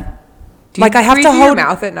 yeah, Do you like I have breathe to through your hold.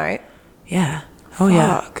 mouth at night. Yeah. Oh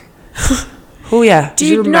yeah. Fuck. Oh yeah. Do Does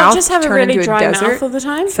you your not mouth just have a turn really into a dry desert? mouth all the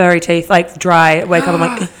time? Furry teeth, like dry. Wake up, I'm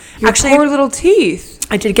like. Your Actually, poor little teeth.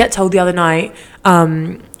 I did get told the other night.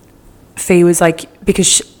 Fee was like,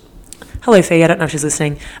 because hello Fee, I don't know if she's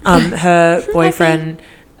listening. Her boyfriend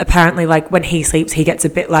apparently, like when he sleeps, he gets a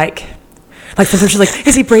bit like sometimes she's like,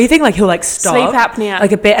 is he breathing? Like he'll like stop. Sleep apnea.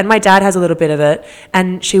 Like a bit. And my dad has a little bit of it.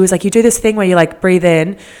 And she was like, you do this thing where you like breathe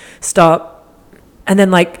in, stop, and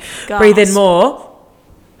then like breathe in Gasp. more.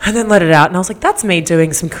 And then let it out. And I was like, that's me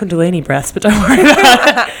doing some Kundalini breaths, but don't worry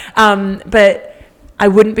about it. But I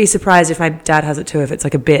wouldn't be surprised if my dad has it too, if it's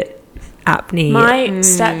like a bit apnea. My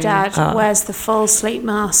stepdad wears the full sleep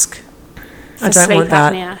mask for I don't sleep want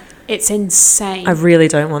that. apnea. It's insane. I really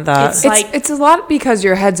don't want that. It's like- It's a lot because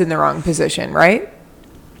your head's in the wrong position, right?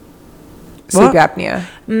 Sleep What?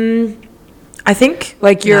 apnea. I think,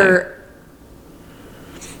 Like you're,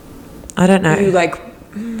 I don't know. you like,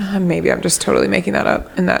 maybe I'm just totally making that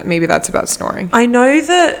up, and that maybe that's about snoring. I know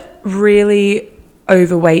that really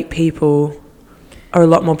overweight people are a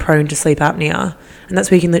lot more prone to sleep apnea, and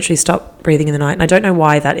that's where you can literally stop breathing in the night. And I don't know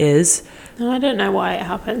why that is. I don't know why it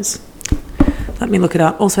happens. Let me look it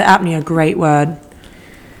up. Also, apnea, great word.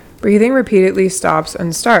 Breathing repeatedly stops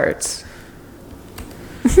and starts.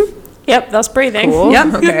 Yep, that's breathing. Cool.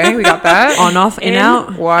 Yep. Okay, we got that. On, off, in,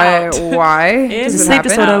 out. Why? Why does it Sleep happen?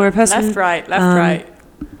 disorder where a person Left, right, left, right.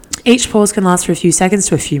 Each pause can last for a few seconds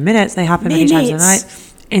to a few minutes. They happen many times a Minutes.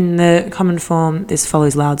 night. In the common form, this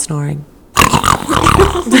follows loud snoring.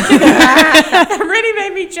 That really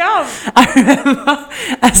made me jump. I remember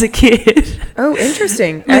as a kid. Oh,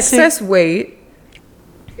 interesting. Listen. Excess weight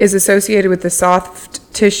is associated with the soft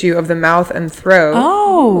tissue of the mouth and throat.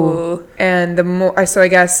 Oh, And the more, so I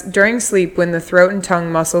guess during sleep, when the throat and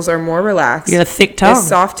tongue muscles are more relaxed, you got a thick tongue. this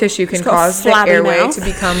soft tissue can got a cause the flabby airway mouth. to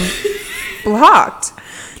become blocked.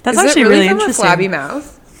 That's Is actually it really from interesting. a flabby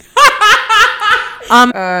mouth?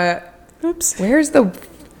 Oops. Where's the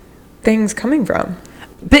things coming from?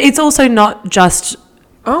 But it's also not just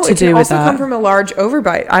Oh, to it do can with also that. come from a large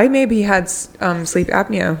overbite. I maybe had sleep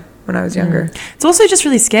apnea when I was younger. It's also just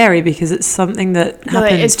really scary because it's something that No,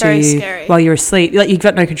 it happens is to very you scary. while you're asleep. Like you've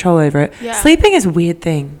got no control over it. Yeah. Sleeping is a weird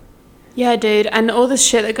thing. Yeah, dude. And all the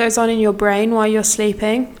shit that goes on in your brain while you're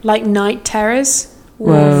sleeping, like night terrors.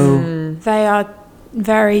 Whoa. They are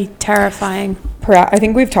very terrifying. I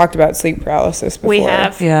think we've talked about sleep paralysis before. We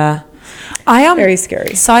have. Yeah. I am Very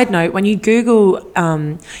scary. Side note, when you Google,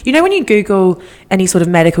 you know when you Google any sort of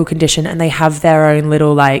medical condition and they have their own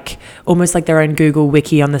little like, almost like their own Google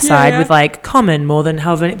wiki on the side with like common, more than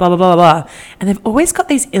however many, blah, blah, blah, blah. And they've always got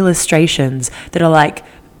these illustrations that are like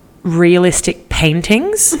realistic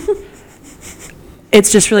paintings. It's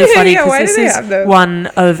just really funny Yeah, because why do this they is have those? one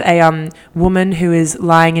of a woman who is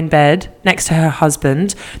lying in bed next to her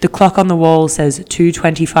husband. The clock on the wall says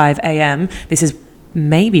 2:25 a.m. This is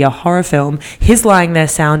maybe a horror film. He's lying there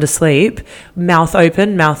sound asleep, mouth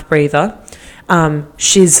open, mouth breather.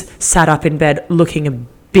 She's sat up in bed looking a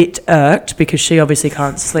bit irked because she obviously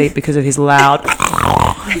can't sleep because of his loud.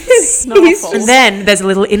 And then there's a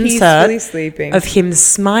little insert Peacefully sleeping. of him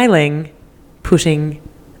smiling, putting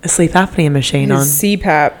a sleep apnea machine on. His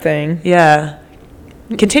CPAP thing. Yeah.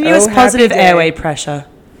 Continuous Oh, happy positive day. airway pressure.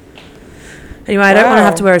 Anyway, I don't want to Wow.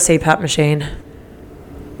 have to wear a CPAP machine.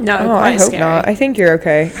 No, Oh, quite I hope scary. not. I think you're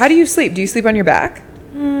okay. How do you sleep? Do you sleep on your back?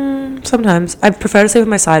 Sometimes. I prefer to sleep on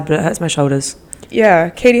my side, but it hurts my shoulders. Yeah.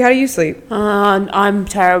 Katie, how do you sleep? I'm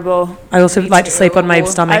terrible. I also like to sleep on my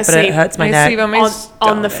stomach, I but it sleep- hurts my I neck. sleep on my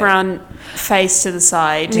On the stomach. front. face to the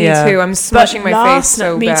side. Me Yeah. too. I'm smushing my face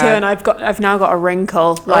so me bad. too, and I've now got a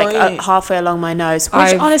wrinkle like halfway along my nose,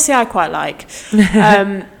 which honestly I quite like.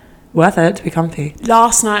 Worth it to be comfy.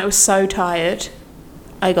 Last night I was so tired.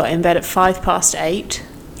 I got in bed at 8:05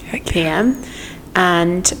 p.m.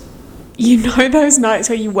 and you know those nights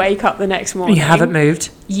where you wake up the next morning. You haven't moved.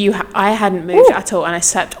 I hadn't moved at all, and I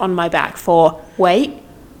slept on my back for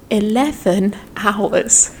 11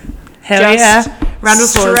 hours. Hell yeah. Round of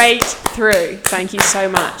applause. Straight through. Thank you so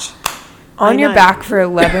much. On I your know. back for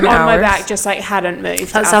 11 hours. On my back, just like hadn't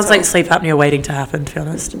moved. That at sounds all. like sleep apnea waiting to happen, to be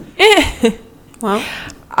honest. Well,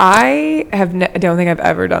 I don't think I've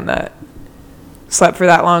ever done that. Slept for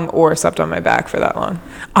that long or slept on my back for that long.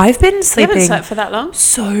 I've been you haven't sleeping slept for that long.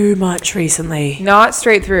 so much recently. Not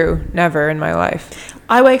straight through. Never in my life.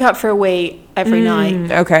 I wake up for a wee every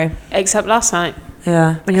night, Okay. except last night.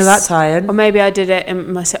 Yeah, when you're that tired. Or maybe I did it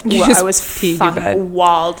in myself. You Well, just I was peed your bed.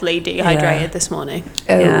 wildly dehydrated Yeah. this morning.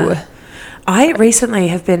 Oh. Yeah. I recently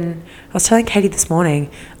have been, I was telling Katie this morning,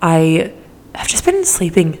 I have just been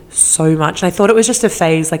sleeping so much. And I thought it was just a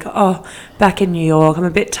phase, like, oh, back in New York, I'm a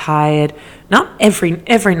bit tired. Not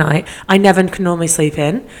every night. I never can normally sleep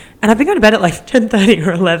in. And I've been going to bed at like 10:30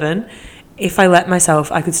 or 11. If I let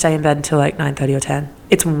myself, I could stay in bed until like 9:30 or 10.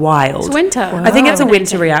 It's wild. It's winter. I think it's a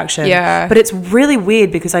winter reaction. Yeah. But it's really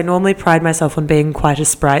weird because I normally pride myself on being quite a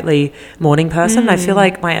sprightly morning person. I feel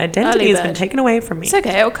like my identity Early has been bird. taken away from me. It's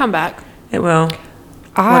okay. It'll come back. It will.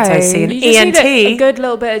 Once I see an You just need a ENT. good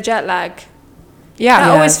little bit of jet lag. Yeah. That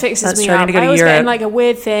Yeah, always fixes that's me true. I up. need to go I to always get in Europe. like a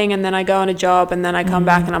weird thing, and then I go on a job, and then I come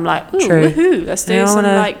back and I'm like, ooh, True. woohoo, let's do Yeah, I some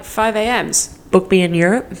wanna- like 5 a.m.s. Book me in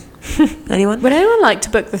Europe. Anyone? Would anyone like to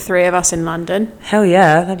book the three of us in London? Hell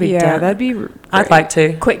yeah, that'd be Yeah, dope. that'd be. I'd like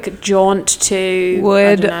to. Quick jaunt to I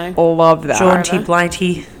Would don't know, love that. Jaunty,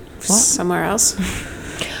 blighty. somewhere else.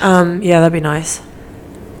 Yeah, that'd be nice.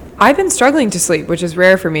 I've been struggling to sleep, which is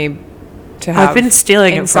rare for me to have. I've been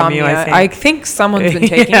stealing it from you, I insomnia. think. I think someone's been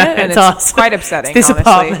taking Yeah, it, and it's it's us. quite upsetting. This honestly.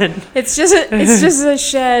 apartment. It's just a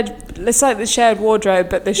shared. It's like the shared wardrobe,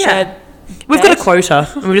 but the shared. We've got a bed. quota,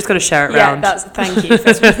 and we've just got to share it Yeah, round. that's thank you.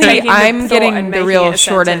 For Hey, taking the I'm thought getting and the making real it a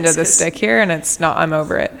short end of sentence, the 'cause stick here, and it's not. I'm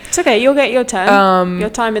over it. It's okay. You'll get your turn. Your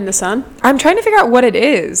time in the sun. I'm trying to figure out what it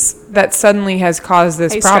is that suddenly has caused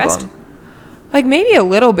this Are you problem. stressed? Like maybe a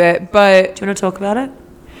little bit, but Do you want to talk about it?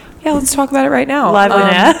 yeah, let's talk about it right now. Live on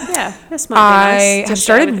air? Yeah, this might be nice. I to have share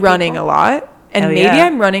started with running people. a lot, and Hell maybe yeah.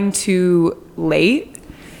 I'm running too late,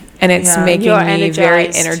 and it's Yeah. making You're me very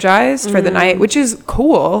energized. energized for the night, which is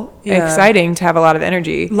cool, Yeah. exciting to have a lot of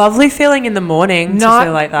energy. Lovely feeling in the morning to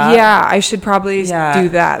feel like that. Yeah, I should probably Yeah. do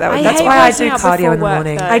that. That's hate why I working do out cardio before in the work,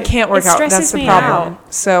 morning. though. I can't work It out. stresses That's the me problem.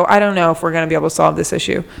 out. So I don't know if we're going to be able to solve this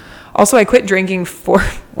issue. Also, I quit drinking for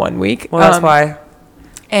 1 week. Well, that's why.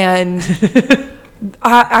 And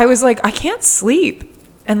I was like, I can't sleep.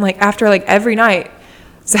 And like after like every night,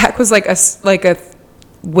 Zach was like a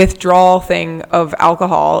withdrawal thing of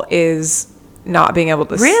alcohol is not being able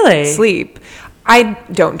to Really? sleep. I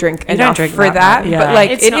don't drink You don't enough drink for that that, much, yeah. but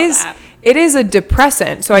like It's it not is that. it is a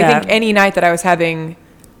depressant. So I Yeah. think any night that I was having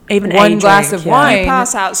Even one a glass drink, of yeah. wine, You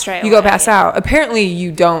pass out straight You go away. pass out. Apparently,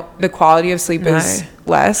 you don't. The quality of sleep is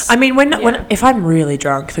less. I mean, when if I'm really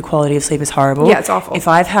drunk, the quality of sleep is horrible. Yeah, it's awful. If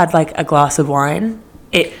I've had like a glass of wine,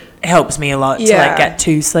 it helps me a lot to Yeah. like get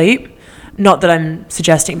to sleep. Not that I'm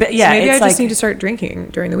suggesting, but yeah, So maybe I it's just like need to start drinking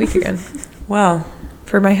during the week again well,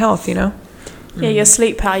 for my health. Yeah, your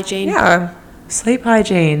sleep hygiene. Yeah. sleep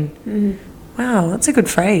hygiene. Wow, that's a good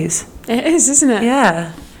phrase. It is, isn't it?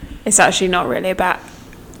 Yeah. It's actually not really about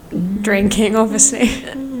drinking, obviously.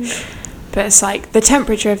 But it's like the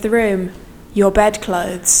temperature of the room, your bed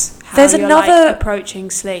clothes, how There's you're another- like approaching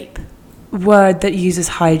sleep. Word that uses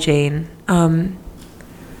hygiene.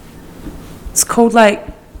 It's called like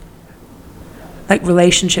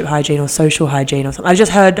relationship hygiene or social hygiene or something. I've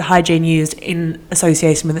just heard hygiene used in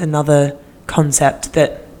association with another concept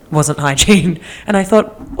that wasn't hygiene, and I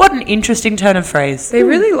thought, what an interesting turn of phrase. They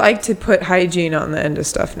really like to put hygiene on the end of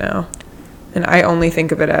stuff now, and I only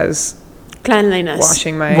think of it as Cleanliness.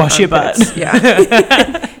 washing my Wash your armpits. butt.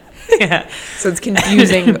 Yeah. Yeah. So it's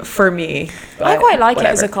confusing for me. I but quite like it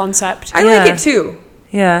as whatever. a concept. I Yeah. like it too,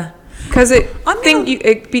 Yeah. because I'm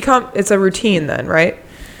it's a routine then, right?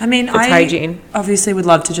 I mean, It's I hygiene. obviously would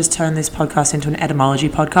love to just turn this podcast into an etymology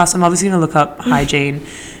podcast. I'm obviously going to look up hygiene.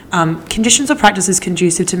 Conditions or practices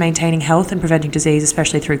conducive to maintaining health and preventing disease,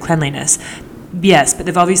 especially through cleanliness. Yes, but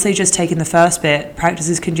they've obviously just taken the first bit,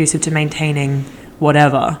 practices conducive to maintaining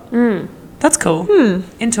whatever. That's cool.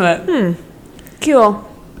 Into it. Cool.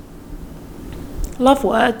 Love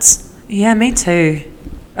words. Yeah, me too.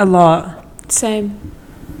 A lot. Same.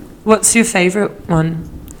 What's your favourite one?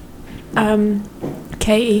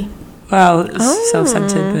 Katie. Well, it's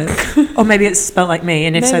self-centered, but... Or maybe it's spelled like me,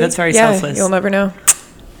 and if so, Maybe. that's very Yeah, selfless. you'll never know.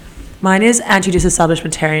 Mine is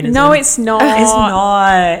anti-disestablishmentarianism. No, it's not. It's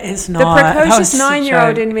not. It's The not. That precocious was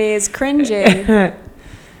 9-year-old such in me is cringing.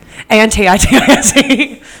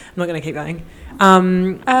 A-N-T-I-T-I-S-E. I'm not going to keep going.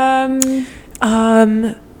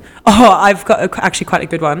 I've got actually quite a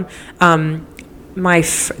good one.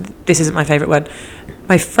 This isn't my favourite word.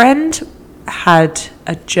 My friend had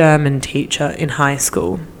a German teacher in high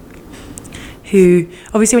school who,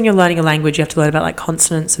 obviously when you're learning a language, you have to learn about like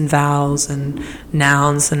consonants and vowels and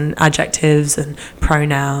nouns and adjectives and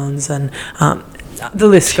pronouns and the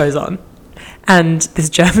list goes on. And this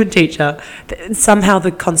German teacher, somehow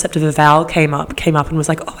the concept of a vowel came up and was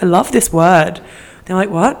like, oh, I love this word. They're like,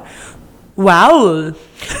 what? Wow.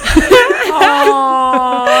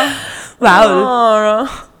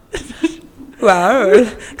 Wow.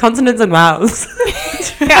 Wow. Consonants and vowels.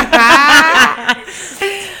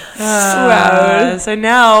 Wow. So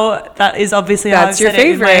now that is obviously That's how your I've said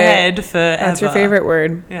it in my favorite. head forever. That's your favorite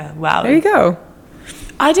word. Yeah, wow. There you go.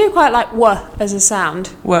 I do quite like "w" as a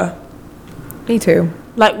sound. Were. Me too.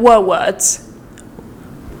 Like "w" words.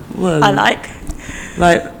 Word. I like.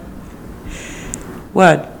 Like,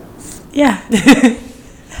 word. Yeah.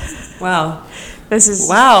 Wow. This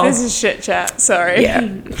is shit chat. Sorry. Yeah,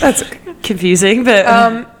 that's okay. Confusing, but...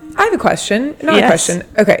 I have a question. Not a Yes. question.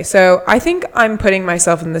 Okay, so I think I'm putting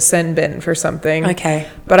myself in the sin bin for something. Okay.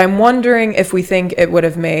 But I'm wondering if we think it would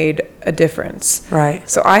have made a difference. Right.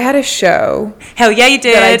 So I had a show Hell yeah, you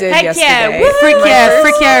did. that I did Heck yesterday. yeah, woo! Frick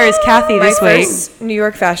yeah is Kathy My this week. first New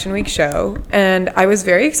York Fashion Week show, and I was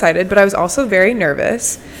very excited, but I was also very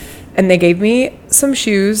nervous. And they gave me some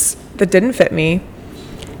shoes that didn't fit me,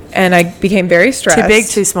 and I became very stressed. Too big,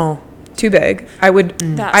 too small. Too big.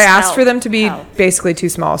 That's I asked hell. for them to be Hell. basically too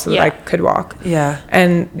small so that Yeah. I could walk. Yeah.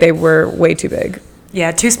 And they were way too big.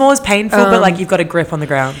 Yeah, too small is painful, but like you've got a grip on the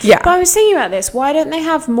ground. Yeah. But I was thinking about this. Why don't they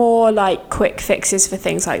have more like quick fixes for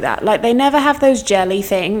things like that? Like they never have those jelly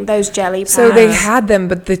pads. So they had them,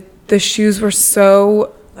 but the shoes were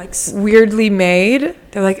so Like weirdly made.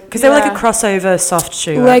 they're like because they were like Yeah. a crossover soft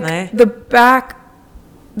shoe, Like aren't they?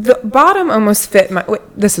 the bottom almost fit my. Wait,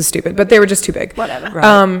 this is stupid, but they were just too big. whatever.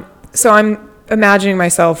 Right. So I'm imagining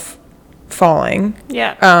myself falling.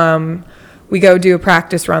 Yeah. We go do a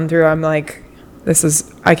practice run through. I'm like,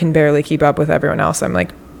 I can barely keep up with everyone else. I'm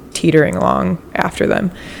like teetering along after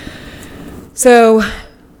them. So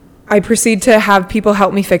I proceed to have people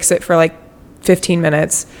help me fix it for like 15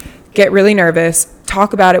 minutes, get really nervous,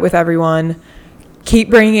 talk about it with everyone, keep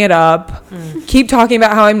bringing it up, keep talking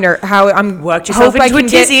about how I'm Worked yourself hope I into a can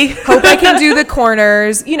get- tizzy. hope I can do the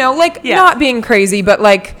corners, like Yeah. not being crazy, but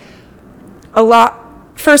like a lot.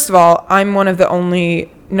 First of all, I'm one of the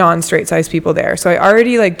only non-straight size people there, so I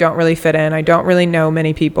already like don't really fit in. I don't really know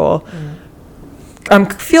many people.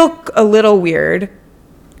 Feel a little weird,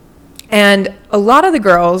 and a lot of the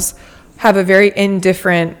girls have a very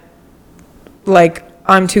indifferent, like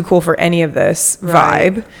I'm too cool for any of this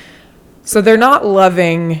vibe. So they're not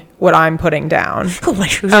loving what I'm putting down. Oh, my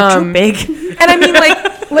shoes are too big. And I mean,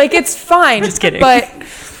 like it's fine. Just kidding.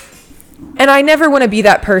 And I never want to be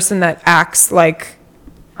that person that acts like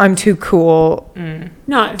I'm too cool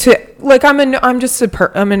No. to like I'm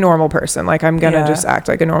a normal person. Like I'm gonna Yeah. just act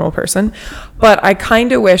like a normal person. But I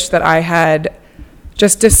kind of wish that I had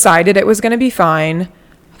just decided it was gonna be fine,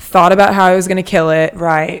 thought about how I was gonna kill it,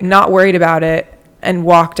 Right. not worried about it, and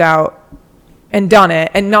walked out and done it,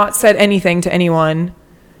 and not said anything to anyone.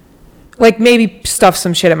 Like maybe stuffed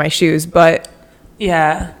some shit in my shoes, but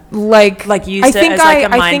Yeah. like Used it as like a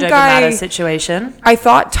mind over matter situation. I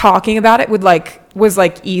thought talking about it was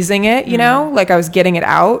easing it, you know, like I was getting it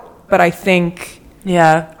out, but I think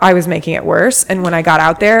Yeah. I was making it worse. And when I got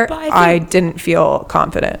out there, But I I think- didn't feel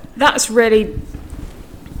confident. That's really.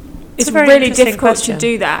 It's a very really interesting difficult question. to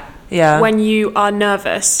do that. Yeah. When you are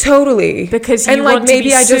nervous. Totally. Because and you like want to be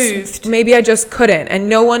soothed. maybe I just couldn't, and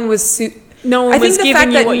no one was. No one I was think the giving fact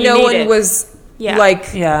you that what you no needed. one was Yeah. like,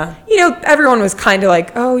 Yeah. everyone was kind of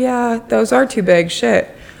like, oh yeah, those are too big, shit.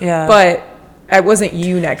 Yeah. But it wasn't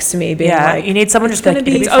you next to me being Yeah. like, You need someone just gonna like,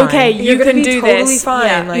 be it'll It's fine. okay. you're You gonna can be do totally this. fine.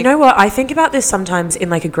 Yeah. Like, You know what? I think about this sometimes in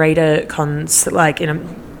like a greater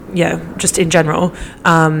just in general.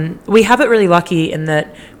 We have it really lucky in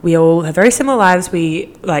that we all have very similar lives.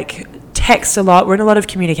 We like text a lot. We're in a lot of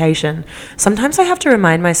communication. Sometimes I have to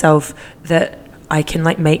remind myself that I can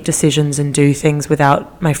like make decisions and do things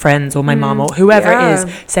without my friends or my mum or whoever it is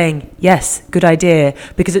saying, yes, good idea.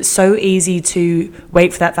 Because it's so easy to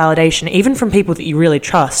wait for that validation, even from people that you really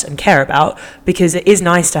trust and care about, because it is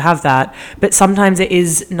nice to have that. But sometimes it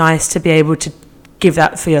is nice to be able to give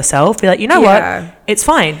that for yourself. Be like, you know Yeah. what? It's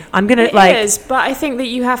fine. I'm going to It like, is, but I think that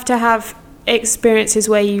you have to have experiences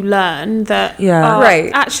where you learn that, Yeah. Right.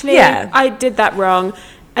 actually, Yeah. I did that wrong.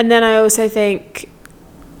 And then I also think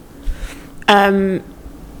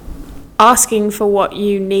asking for what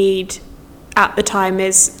you need at the time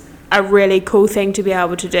is a really cool thing to be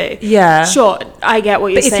able to do. Yeah. Sure, I get what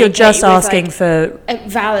you're but if saying. you're just Kate, with, asking like, for,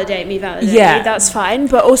 validate me, Yeah. that's fine.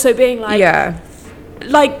 But also being like, Yeah.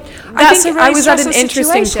 like, I that's think a really I was at an stressful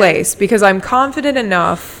interesting situation. place because I'm confident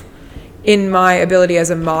enough in my ability as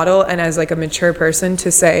a model and as like a mature person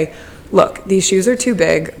to say, look, these shoes are too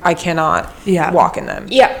big. I cannot Yeah. walk in them.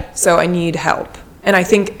 Yeah. So I need help. And I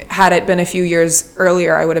think had it been a few years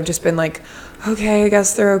earlier, I would have just been like, okay, I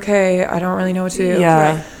guess they're okay. I don't really know what to do.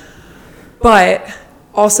 yeah. But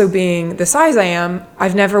also being the size I am,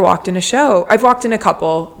 I've never walked in a show. I've walked in a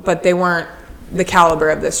couple, but they weren't the caliber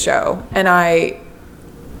of this show. And I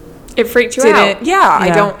It freaked you didn't, out. yeah, I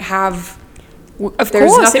Yeah. don't have, Of there's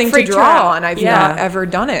course, it nothing to freaked you draw out. on. I've Yeah. not ever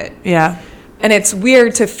done it. Yeah. And it's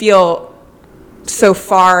weird to feel so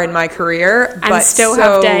far in my career, And but still so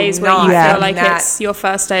have days where you not feel in like that. it's your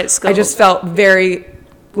first day at school. I just felt very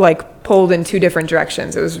like pulled in two different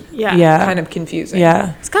directions. It was yeah. Yeah. kind of confusing.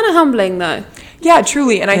 Yeah. It's kind of humbling though. Yeah,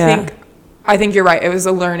 truly. And Yeah. I think you're right. It was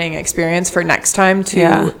a learning experience for next time to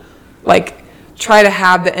Yeah. like try to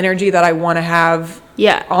have the energy that I want to have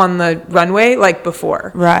Yeah. on the runway like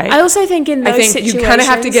before. Right. I also think in those I think situations, you kind of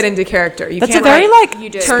have to get into character. You That's a can't very like you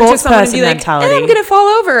do. turn to sports someone and person be like, mentality. I'm gonna fall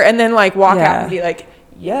over, and then like walk Yeah. out and be like,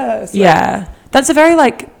 yes. Yeah. That's a very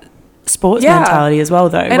like sports Yeah. mentality as well,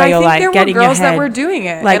 though, And where I you're think like there were getting girls your head that were doing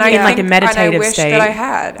it, like and in I like a think- meditative and I wish state. that I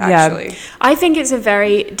had Yeah. actually. I think it's a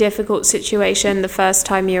very difficult situation the first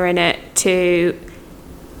time you're in it to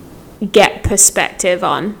get perspective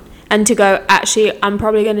on and to go, actually, I'm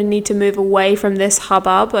probably going to need to move away from this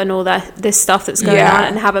hubbub and all this stuff that's going Yeah. on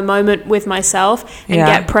and have a moment with myself and Yeah.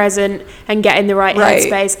 get present and get in the right Right.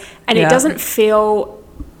 headspace. And Yeah. it doesn't feel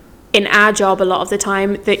in our job a lot of the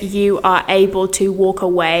time that you are able to walk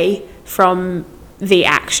away from the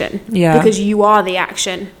action. Yeah. Because you are the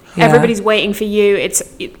action. Yeah. Everybody's waiting for you.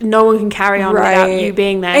 No one can carry on without you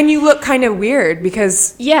being there. And you look kind of weird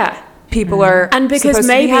because yeah. people are And because supposed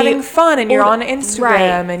maybe to be having fun, and you're all- on Instagram, right.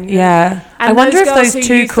 and you're, Yeah. I And wonder if girls those who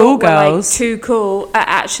two you cool thought were, like, girls. too cool are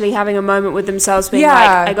actually having a moment with themselves, being Yeah.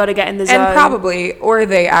 like, I got to get in the zone. and probably, or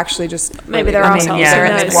they actually just Maybe really they're are assholes, there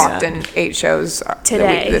who and they've knows? walked in 8 shows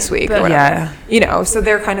Today, this week or but- whatever. Yeah. You know, so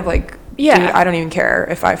they're kind of like, Yeah. dude, I don't even care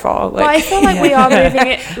if I fall. But I Like, feel like we are moving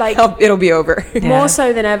it like it'll be over. more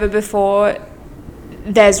so than ever before.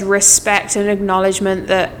 There's respect and acknowledgement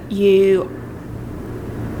that you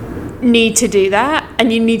need to do that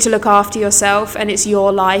and you need to look after yourself, and it's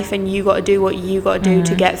your life and you got to do what you got to do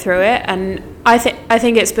to get through it. And I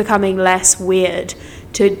think it's becoming less weird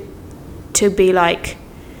to be like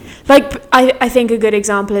I think a good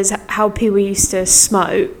example is how people used to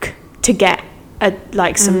smoke to get they're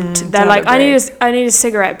have like, a I need a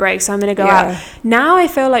cigarette break, so I'm gonna go Yeah. out. Now I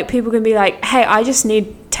feel like people can be like, hey, I just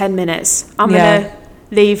need 10 minutes, I'm Yeah. gonna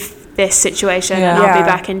leave this situation and Yeah. I'll Yeah. be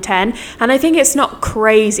back in 10. And I think it's not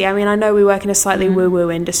crazy. I mean, I know we work in a slightly woo-woo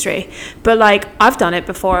industry, but like I've done it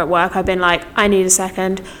before at work. I've been like, I need a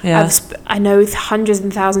second. Yeah. I know hundreds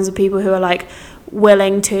and thousands of people who are like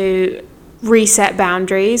willing to reset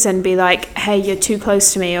boundaries and be like, hey, you're too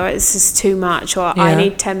close to me, or this is too much, or I Yeah.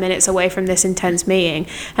 need 10 minutes away from this intense meeting.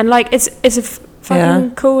 And like it's a fucking Yeah.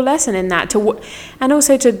 cool lesson in that and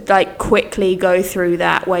also to like quickly go through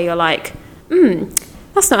that where you're like,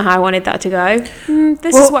 that's not how I wanted that to go.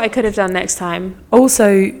 This Well- is what I could have done next time. Also,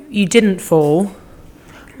 you didn't fall.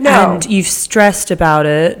 No. And you've stressed about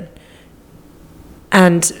it.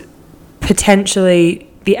 And potentially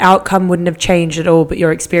the outcome wouldn't have changed at all, but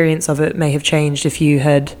your experience of it may have changed if you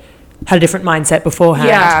had a different mindset beforehand.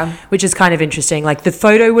 Yeah. Which is kind of interesting. Like the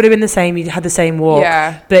photo would have been the same, you had the same walk,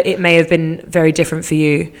 Yeah. but it may have been very different for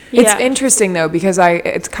you. It's Yeah. interesting though because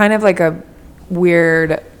it's kind of like a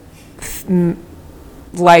weird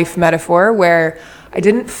life metaphor where I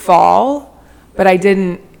didn't fall, but I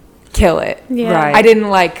didn't kill it. Yeah. Right. I didn't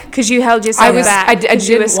like. Because you held yourself back. I 'cause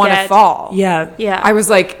you were didn't want to scared. fall. Yeah. Yeah. I was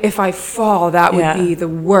like, if I fall, that would Yeah. be the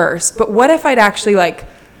worst. But what if I'd actually like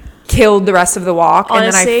killed the rest of the walk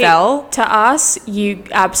Honestly, and then I fell? to us, you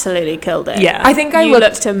absolutely killed it. Yeah. I think I You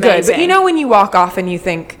looked good. amazing. But you know when you walk off and you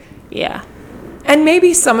think, Yeah. and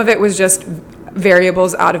maybe some of it was just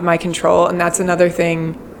variables out of my control, and that's another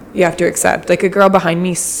thing you have to accept. Like a girl behind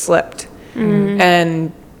me slipped,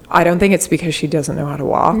 and I don't think it's because she doesn't know how to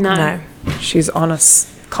walk. No. No. She's on a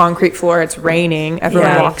concrete floor. It's raining. Everyone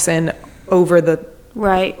Yeah. walks in over the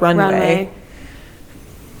Right. Runway.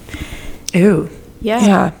 Ew.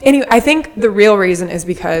 Yeah. Anyway, I think the real reason is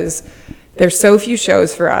because there's so few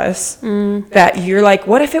shows for us that you're like,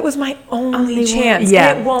 what if it was my only chance?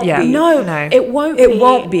 Yeah. And it won't Yeah. be. No, No. it won't be. It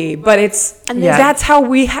won't be, but it's Yeah. that's how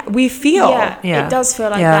we feel. Yeah, Yeah. it does feel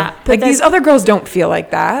like Yeah. that. But Like there's these other girls don't feel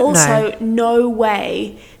like that. also no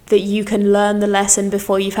way that you can learn the lesson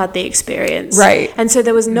before you've had the experience. Right. And so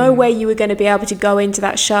there was no way you were going to be able to go into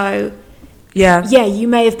that show. Yeah. Yeah, you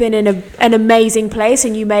may have been in an amazing place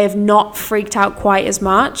and you may have not freaked out quite as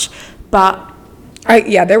much, but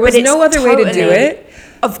There was But it's no other way to do totally- it.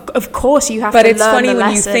 of course you have But to it's learn funny the when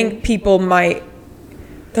you lesson. think people might.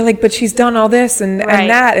 They're like, but she's done all this and Right.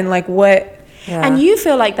 that and like what. Yeah. And you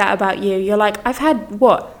feel like that about you. You're like, I've had,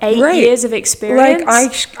 8 Right. years of experience?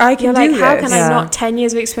 Like I can You're do like, this. how can Yeah. I not 10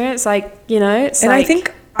 years of experience? Like, it's And like... I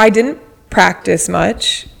think I didn't practice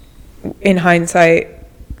much. In hindsight,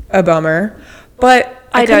 a bummer. But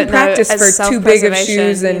I I couldn't don't know, practice as for too big of self-preservation,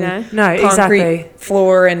 shoes and you know? No, concrete exactly.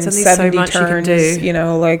 floor and There's only so 70 much you can turns.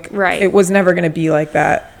 do. Like Right. it was never going to be like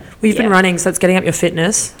that. Well, you've been Yeah. running, so it's getting up your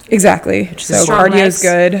fitness. Exactly. So strong cardio's legs.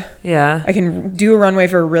 good. Yeah. I can do a runway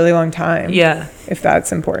for a really long time. Yeah. If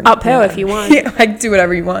that's important. Uphill if you want. Yeah, I can do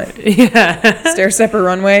whatever you want. Yeah. Stair step or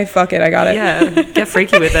runway, fuck it, I got it. Yeah. Get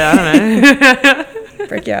freaky with it. I don't know.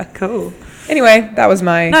 Frick yeah. Cool. Anyway, that was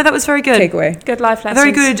my No, that was very good. takeaway. Good life lessons.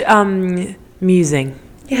 Very good musing.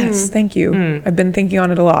 Yes, thank you. I've been thinking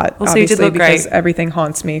on it a lot. Also, you did obviously, look because great. everything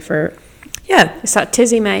haunts me for. Yeah. It's that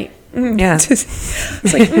tizzy, mate. Yeah.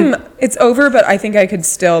 It's like it's over, but I think I could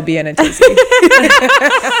still be in a tizzy.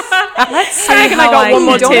 Let's see I reckon I how got one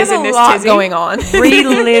more Don't tiz have in a this lot tizzy. going on.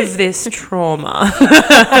 relive this trauma.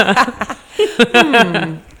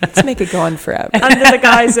 Let's make it go on forever. Under the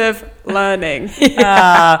guise of learning.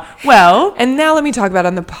 Well, And now let me talk about it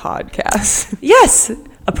on the podcast. yes,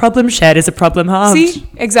 a problem shared is a problem halved. See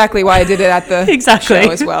exactly why I did it at the Exactly.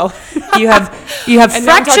 show as well. You have And now I'm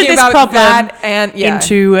fractured talking this about problem that and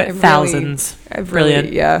into I've really- thousands. I've Brilliant.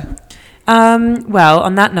 really- yeah. Well,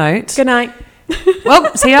 on that note, Good night.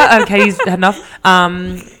 well, see ya. Katie's had enough.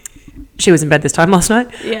 She was in bed this time last night.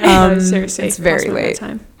 Yeah, no, seriously. it's very past my late.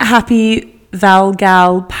 bedtime. Happy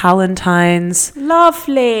Valgal Palentine's.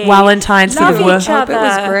 Lovely. Valentine's for Love the work. each Hope it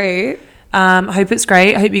was other. great. Hope it's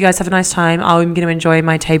great. I hope you guys have a nice time. I'm going to enjoy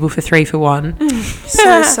my table for 3 for 1.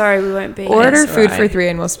 So sorry we won't be. Order It's food for alright. 3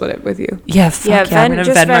 and we'll split it with you. Yeah, fuck Yeah, yeah. I'm going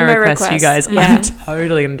to just Venmo Venmo request you request. guys. Yeah. I'm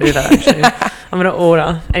totally going to do that, actually. I'm going to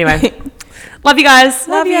order. Anyway, love you guys.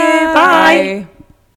 Love you. Bye.